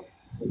Singtel,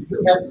 do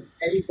you have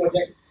any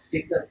project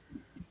stated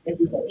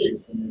maybe for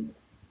this?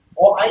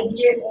 Or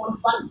IDA's own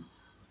fund.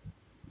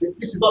 This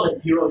is not a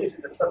zero, this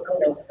is a circle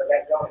that was in the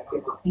background.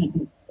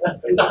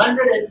 It's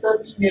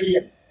 130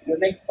 million in the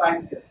next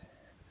 5 years.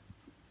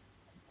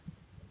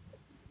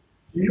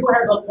 Do you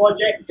have a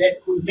project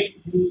that could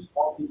make use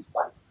of this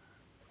fund?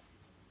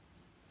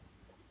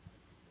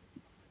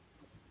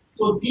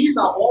 So these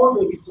are all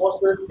the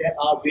resources that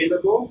are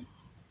available,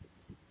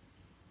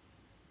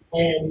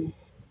 and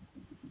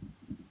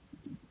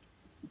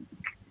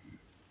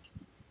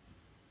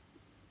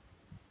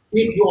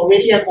if you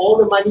already have all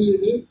the money you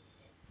need,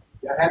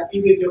 you're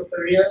happy with your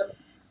career,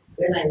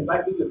 then I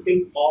invite you to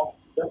think of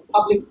the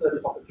public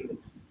service opportunities.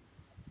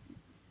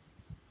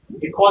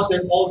 Because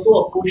there's also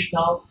a push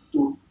now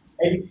to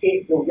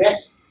educate the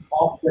rest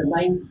of the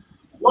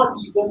we're not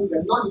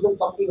even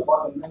talking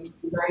about the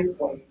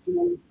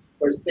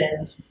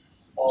 99.2%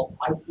 of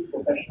IT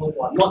professionals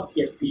who are not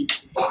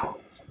CSPs.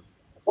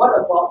 What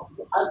about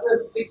the other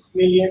 6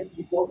 million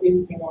people in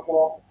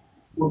Singapore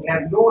who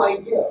have no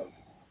idea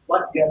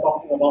what we are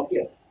talking about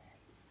here?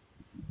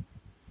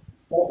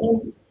 For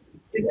whom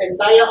this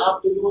entire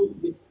afternoon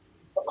is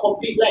a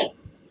complete blank.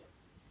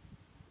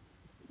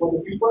 For the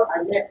people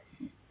I met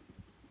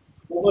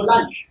over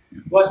lunch,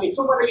 was me,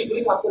 so what are you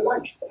doing after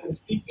lunch? So I'm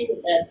speaking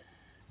at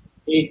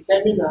a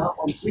seminar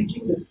on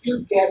bridging the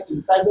skills gap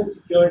in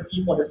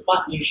cybersecurity for the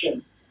smart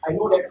nation. I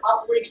know that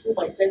halfway through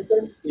my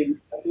sentence, they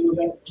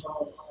went,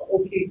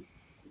 okay,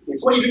 so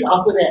what are you doing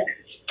after that?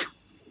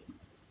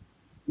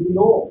 You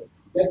know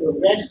that the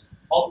rest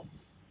of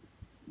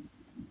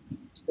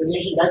the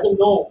nation doesn't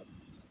know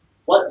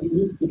what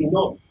needs to be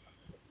known.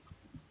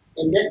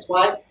 And that's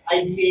why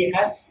IDA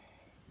has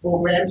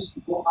programs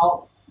to go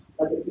out,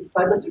 like the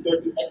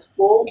Cybersecurity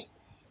Expo,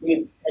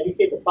 we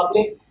educate the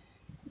public,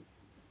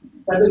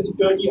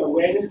 cybersecurity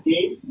awareness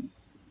days,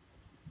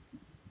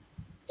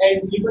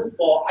 and even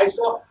for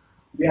ISOC,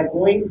 we are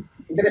going,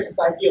 Internet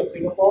Society of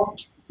Singapore,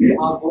 we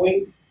are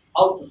going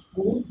out to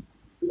schools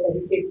to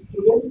educate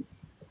students,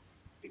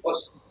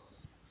 because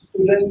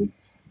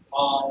students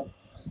are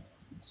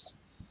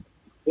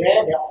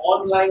there, they are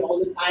online all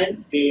the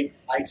time, they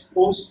are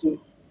exposed to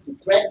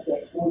threats, they are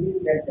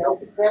exposing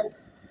themselves to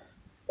threats,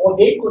 or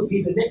they could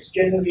be the next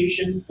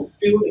generation to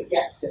fill the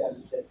gaps that are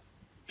needed.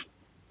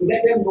 To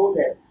let them know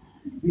that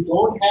we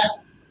don't have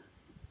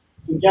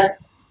to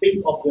just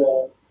think of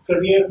the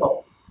careers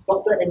of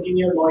doctor,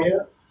 engineer,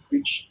 lawyer,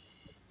 which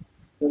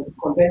the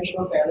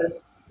conventional parent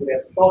would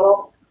have thought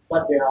of,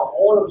 but there are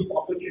all of these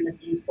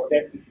opportunities for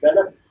them to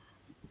develop.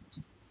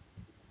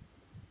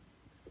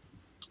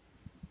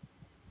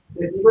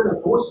 There's even a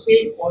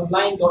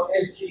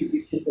GoSafeOnline.sg,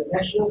 which is the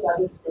National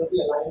Cybersecurity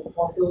Alliance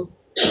portal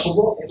to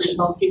promote and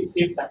inculcate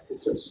safe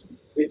practices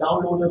with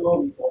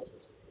downloadable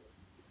resources.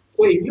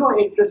 So if you are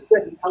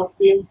interested in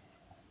helping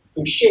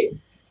to shape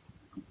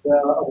the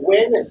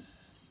awareness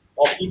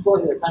of people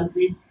in the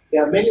country,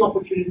 there are many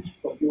opportunities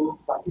for you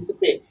to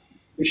participate,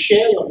 to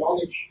share your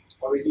knowledge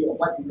already of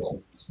what you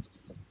know.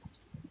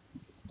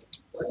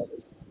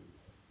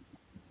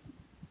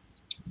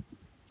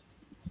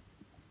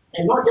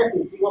 And not just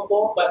in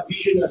Singapore, but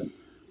regionally.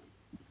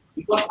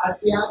 Because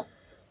ASEAN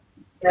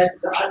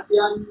has the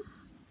ASEAN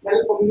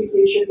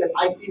Telecommunications and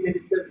IT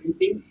Minister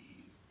meeting,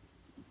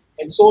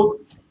 and so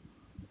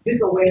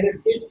this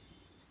awareness is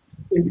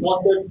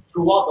important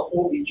throughout the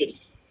whole region.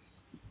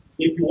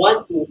 If you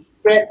want to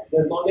spread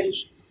the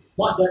knowledge,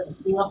 not just in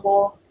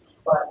Singapore,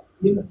 but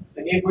in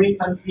the neighboring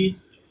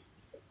countries,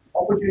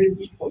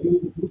 opportunities for you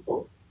to do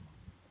so.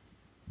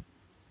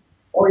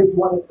 Or if you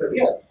want a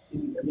career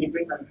in the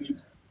neighboring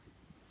countries,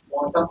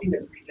 or something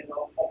that's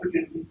regional,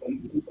 opportunities for you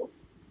to do so.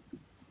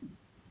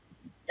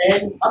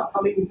 And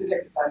upcoming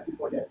internet society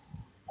projects.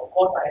 Of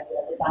course, I have to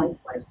advertise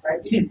my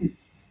society.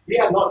 We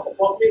are not for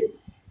profit,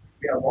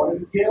 we are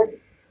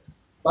volunteers,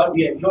 but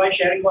we enjoy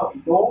sharing what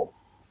we know,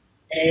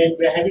 and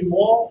we're having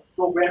more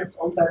programs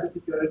on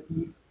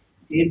cybersecurity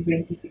in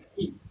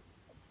 2016.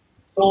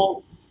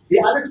 So the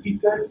other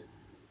speakers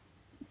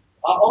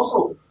are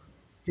also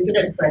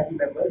Internet Society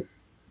members.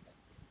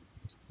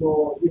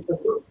 So it's a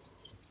good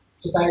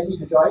society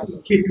to join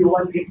in case you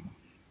want it.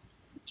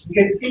 You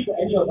can speak to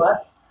any of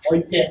us, or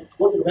you can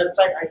go to the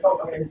website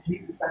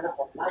italk.sg to sign up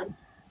online.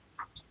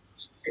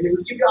 And it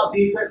will keep you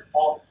updated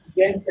of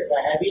events that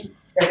we're having,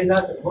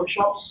 seminars and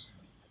workshops,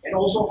 and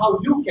also how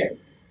you can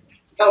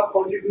help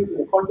contribute to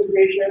the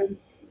conversation,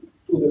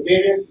 to the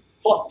various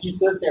thought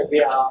pieces that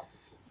we are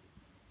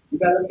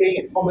developing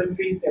and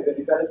commentaries that we're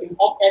developing,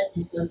 op-ed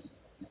pieces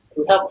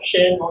to help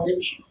share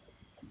knowledge,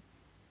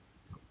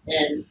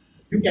 and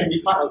you can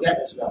be part of that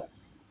as well.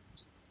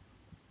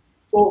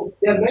 So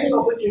there are many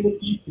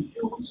opportunities to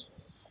use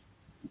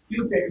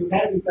skills that you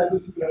have in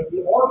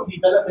cybersecurity or to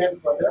develop them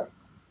further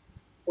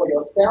for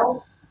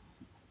yourself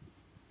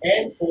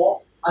and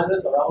for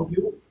others around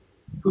you.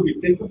 It could be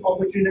business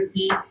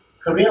opportunities,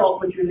 career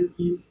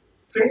opportunities,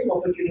 training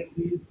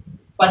opportunities,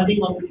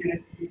 funding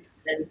opportunities,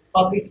 and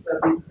public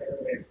service and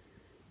awareness.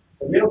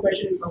 The real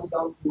question it comes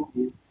down to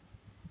is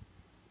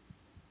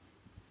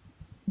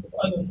the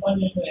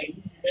funding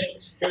thing, you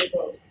mentioned some great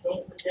folks.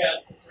 Don't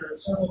forget that there are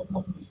several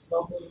companies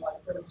locally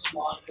like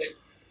Princeton,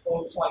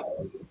 folks like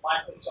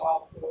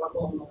Microsoft,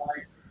 Oracle, and the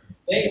like.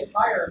 They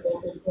hire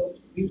local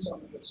folks to do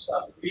some of this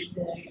stuff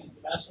regionally and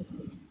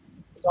domestically.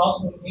 There's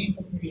also an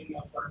angel community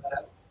on part of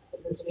that.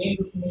 But there's an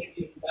angel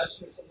community of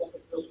investors that look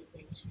at building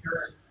things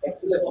here in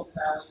Excellent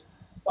Valley.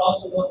 It's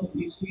also local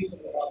VCs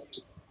that help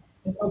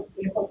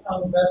you.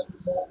 Infocomm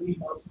investors won't need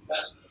most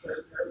investors.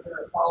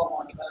 They're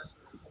follow-on investors.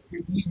 If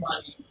you need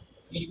money,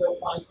 you go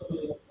find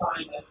somebody to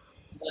find it,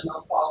 and then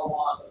they'll follow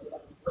on. They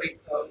have a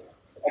great program.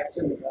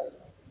 excellent.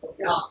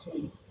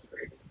 Counseling is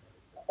great.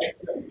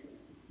 Excellent.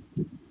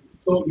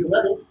 So you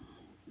heard it.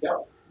 Yeah.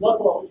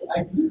 Lots of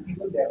I believe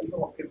people there even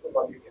on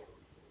cryptography.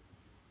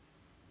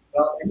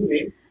 Well,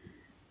 anyway,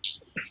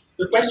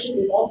 the question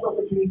is all the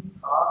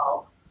opportunities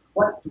are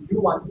what do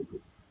you want to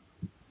do?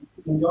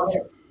 It's in your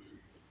hands.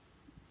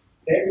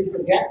 There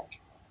is a gap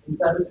in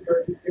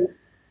cybersecurity skills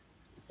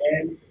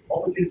and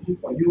opportunities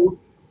for you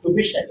to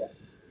bridge that gap.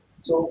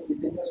 So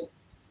it's in your hands.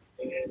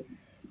 And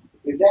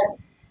with that,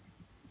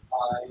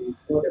 I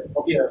know there's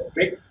probably a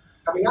break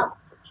coming up.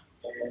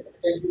 And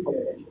thank you for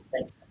your attention.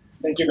 Thanks.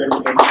 Thank you very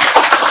much.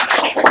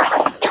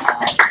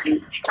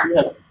 We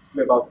have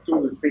about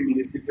 2 to 3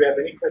 minutes. If you have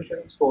any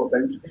questions for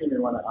Benjamin, you may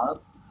want to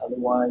ask.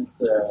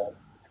 Otherwise, I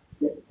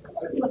do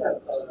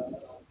have a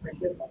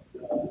question on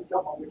the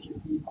job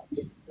opportunity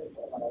update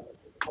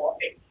for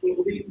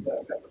excluding the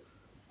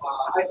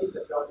IT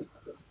security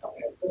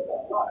because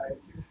what I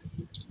usually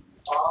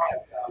are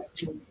at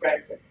two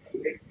friends and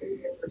colleagues, they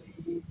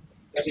actually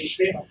the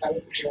trade on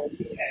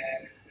cybersecurity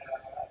and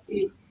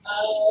it's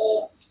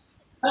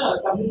kind of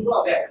something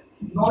about that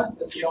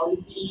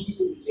non-security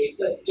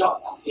related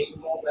jobs are paying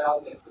more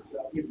well than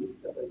security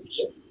related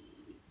positions.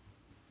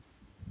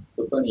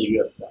 certain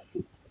area.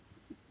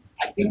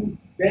 I think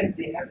then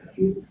they have to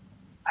choose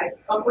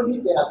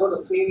companies that are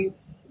going to pay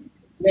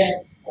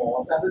less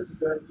for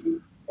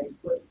cybersecurity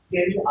experts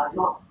clearly are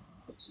not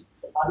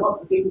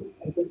putting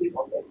emphasis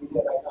on that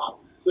area right now.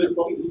 So it's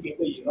probably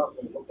indicator you're not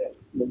going to look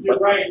at. You're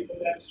right, but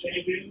that's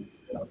changing.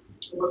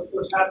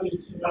 What's happening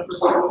is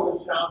numbers are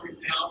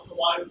challenging now. So a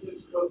lot of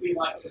things will be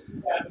like this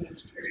is happening in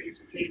security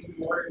for JP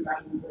Morgan,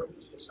 rather than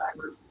working for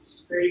cyber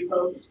security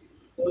folks.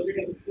 Those are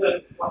going to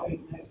flip probably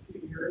in the next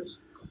few years.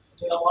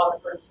 A lot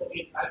of firms that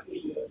make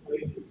US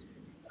wages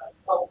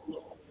help a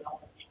little bit on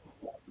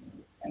people.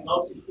 And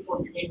most of the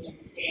people beginning to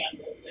understand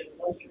that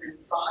once you're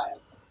inside,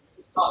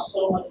 it costs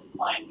so much to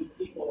find new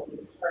people that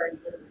it's starting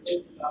to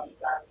think about the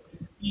fact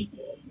that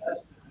people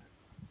invest in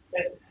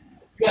that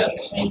you have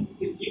to change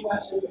the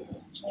US has a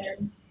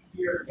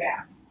 10-year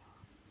gap.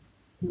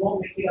 You won't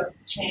make it up to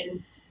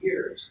 10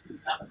 years to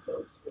have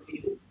folks that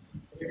need it.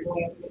 You're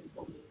going to get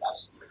some of the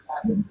best that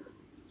happen.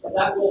 So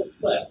that will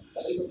flip,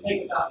 but it will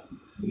take about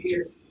 2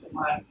 years to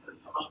combine for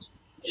amongst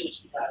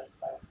industry guys.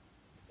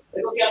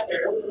 It'll get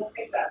there. It'll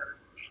get better.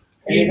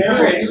 And if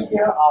any of you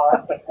here are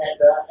at the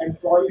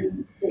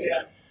employee stage,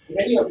 if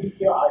any of you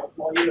here are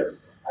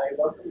employers, I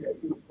welcome your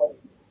views. But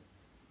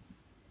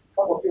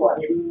some of you are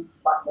heading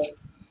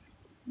departments.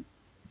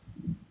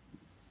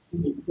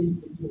 Doing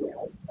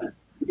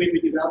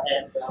really well,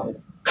 and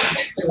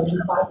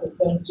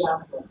 25%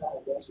 jump for some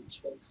of them to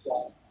change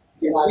job.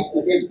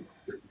 yes,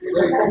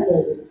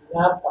 There's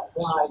enough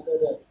supply so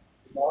that,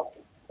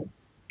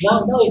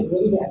 now it's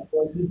really the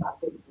employee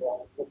market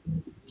for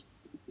working in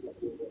this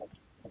area.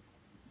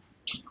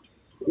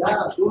 yeah,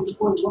 those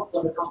people who work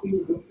for the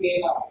company don't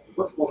pay,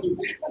 work for him.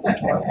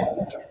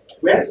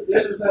 Well,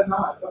 there is a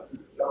now I got the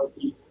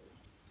security.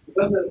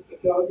 Because the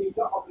security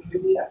job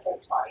opportunity I can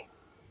find.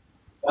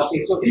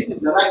 Okay, so this is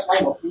the right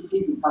kind of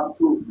thinking to come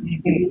through.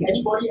 If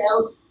anybody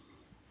else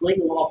going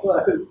to offer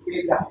a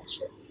pay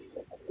rise,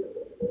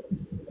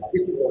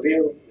 this is the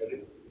real.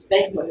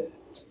 Thanks for it.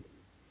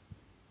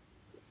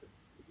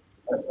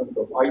 In terms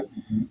of IT,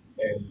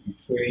 and we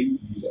train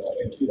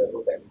the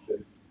entry-level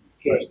technicians.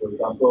 Like, for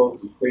example, we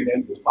train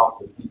them to pass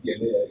the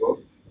CCNA level,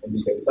 and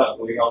they can start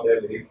going out there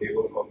laying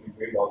cables,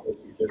 configuring router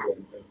switches,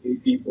 and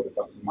APs for the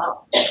company.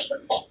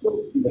 So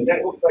in the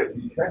network side,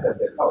 we can have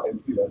that kind of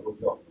entry-level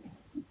job.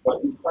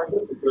 But in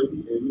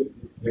cybersecurity area,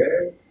 is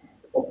there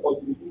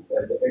opportunities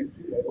at the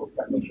entry-level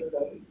technician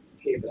level?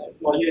 Okay, the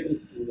employer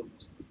needs to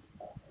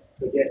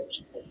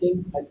suggest. I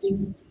think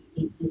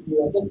if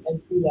you are just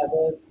entry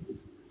level,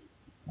 it's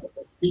a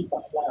big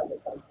supply of the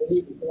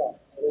country, it's a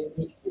very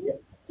niche area.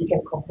 You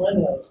can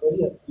command a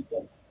very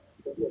premium.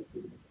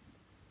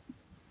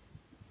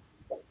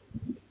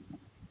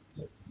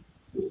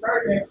 We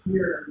start next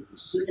year,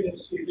 we're going to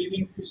see a big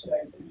increase in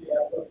activity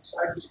at both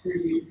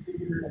cybersecurity agency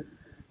here in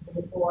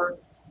Singapore,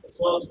 as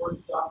well as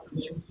working with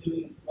teams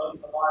doing a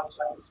lot of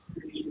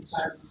cybersecurity and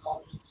cyber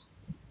intelligence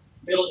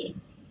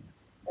building.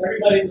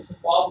 Everybody that's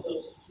involved in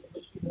those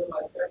things, we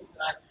realize there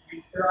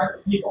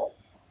aren't the people.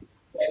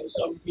 And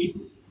so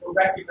we're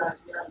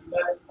recognizing that you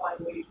got to find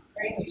ways to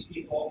train these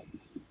people,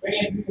 bring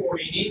in people where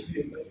you need to,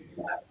 but you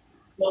have to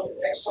look at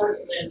the experts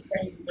and then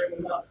train to bring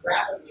them up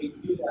rapidly to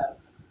do that.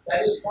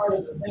 That is part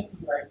of the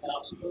thinking right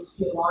now. So you'll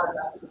see a lot of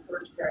that in the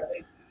first year. I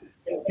think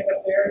it'll pick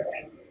up there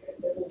and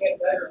it will get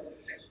better in the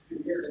next few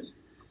years.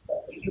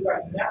 But as you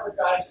got network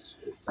guys,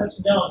 it's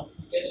known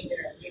to get in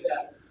there and do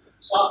that.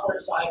 Software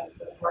side is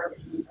the part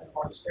that you have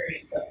more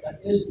experience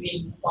that is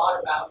being thought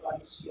about by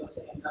the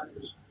CSA and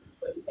others.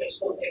 But they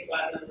still take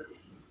about another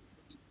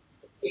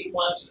 8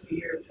 months to a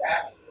year of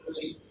traction to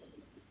really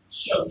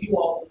show you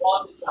all who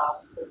want the job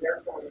and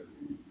therefore you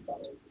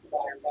better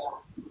down.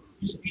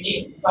 You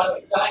need, by the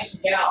way, guys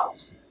and gals,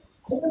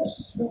 I don't know if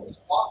this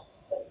is awful.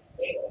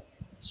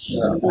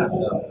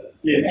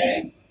 Yes. Okay?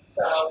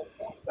 So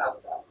think about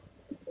that.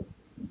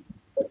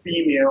 A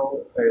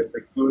female is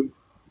a good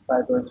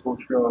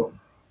cyber-social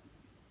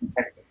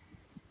detective.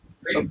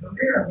 Great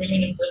career,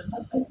 women in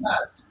business, think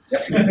about it.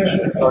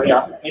 Sorry,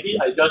 maybe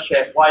I just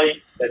share why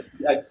there's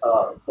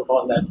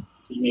so-called less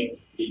female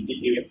in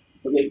this area.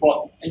 Okay,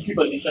 for entry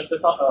position,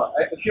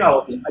 actually I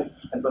was in IT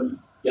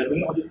companies. They are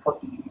doing all this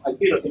course. I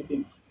say the same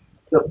thing.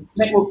 The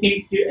networking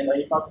skill and the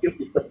infra skill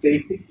is the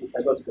basic to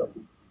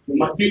cybersecurity. You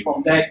must build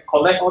from there,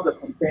 collect all the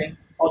content,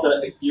 all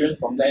the experience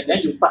from there.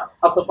 Then you start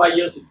after 5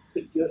 years,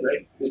 6 years,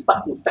 right? You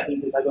start to step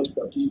into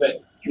cybersecurity where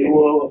you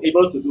were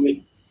able to do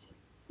it.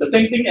 The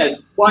same thing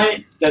as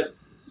why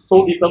there's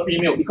so little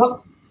female,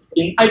 because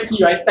in IT,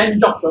 right, 10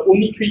 jobs,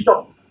 only 3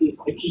 jobs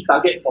is actually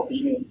target for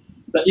female.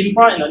 The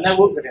infra and the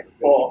network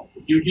for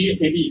is usually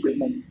heavy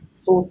equipment.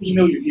 So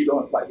female usually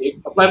don't apply. They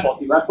apply for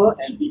developer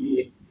and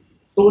DBA.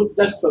 So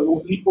that's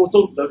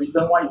also the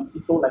reason why you see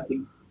so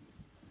lacking.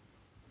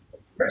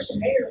 Where's the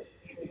mayor?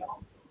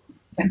 Female.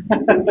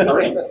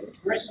 Sorry?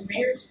 Where's the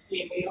mayor's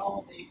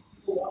female? The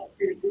people want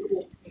to do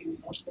with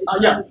female.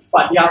 Yeah,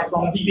 but they are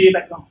from DBA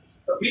background.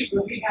 But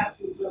we have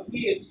to, we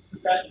as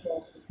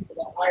professionals, the people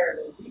that hire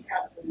them, we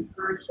have to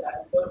encourage that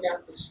and go down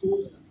to the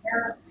schools and the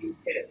parents of these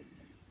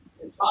kids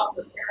and talk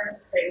to the parents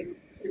and say,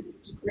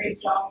 it's a great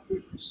job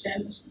for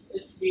STEM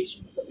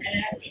education for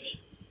men and women.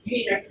 You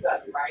need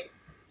everybody, right?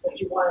 But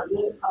you want to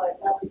really highlight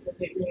that because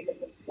they bring it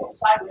in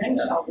cyber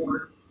intel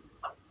work.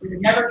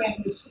 You're never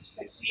going to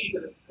succeed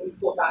with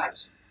equal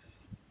guys.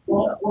 It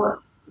won't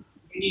work.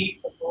 You need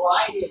a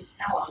variety of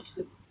talents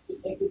to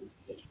think of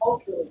the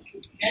cultural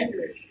issues,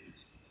 gender issues.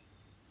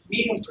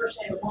 Meeting a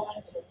person and a woman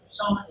in a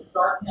persona in a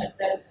dark net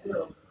bed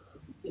room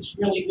is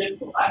really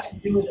difficult. I can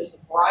do it as a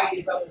variety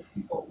of other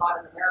people, not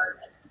an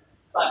American.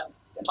 But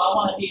if I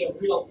want to be a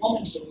real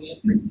woman doing it,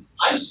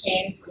 I'm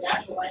scanning for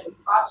natural language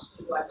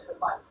processing to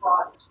identify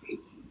fraud and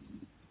speech.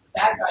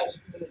 Bad guys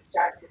are doing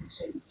exactly the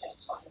same thing,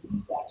 so I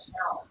need that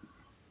talent.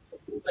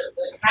 But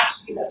it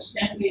has to be that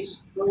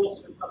STEM-based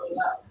girls that are coming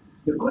up.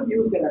 The good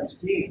news that I'm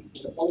seeing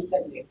in the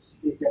polytechnics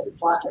is that the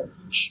class I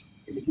teach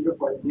in the junior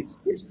forensics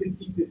is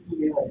 50-50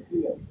 male and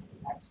female.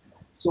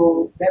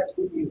 So that's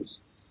good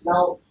news.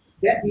 Now,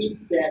 that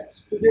means that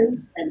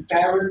students and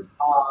parents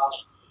are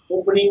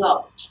opening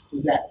up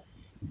to that.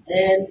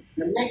 And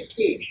the next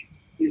stage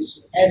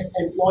is as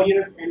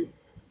employers and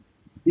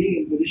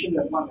being in position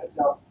among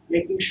ourselves,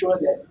 making sure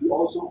that we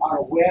also are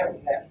aware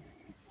of that,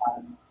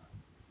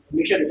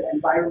 make sure that the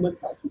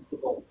environments are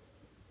suitable.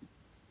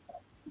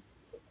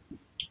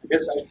 I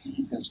guess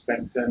IT can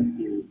strengthen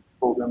the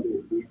program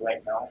we're doing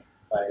right now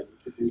by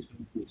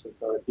introducing the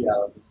security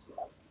element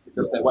to us.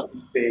 Because like what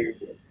he said,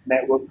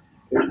 network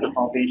is the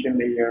foundation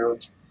layer,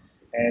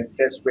 and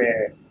that's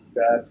where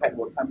the attack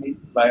will come in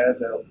via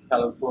the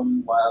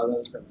telephone,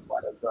 wireless, and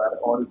whatever,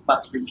 all the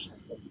smart switch.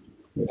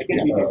 I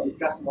guess we can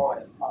discuss more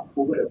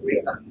over the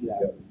break. Yeah.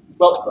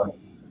 Well,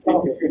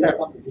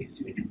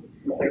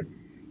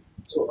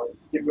 So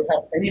if you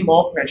have any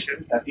more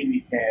questions, I think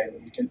we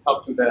can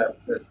talk to the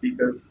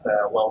speakers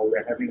while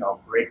we're having our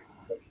break.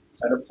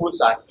 And the foods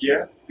are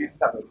here. Please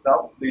help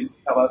yourself.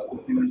 Please help us to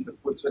finish the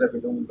food so that we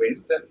don't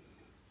waste it.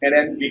 And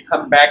then we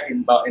come back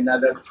in about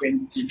another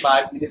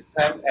 25 minutes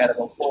time at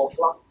about 4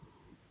 o'clock.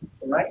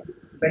 All right.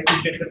 Thank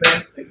you,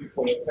 gentlemen. Thank you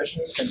for your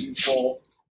questions. Thank you for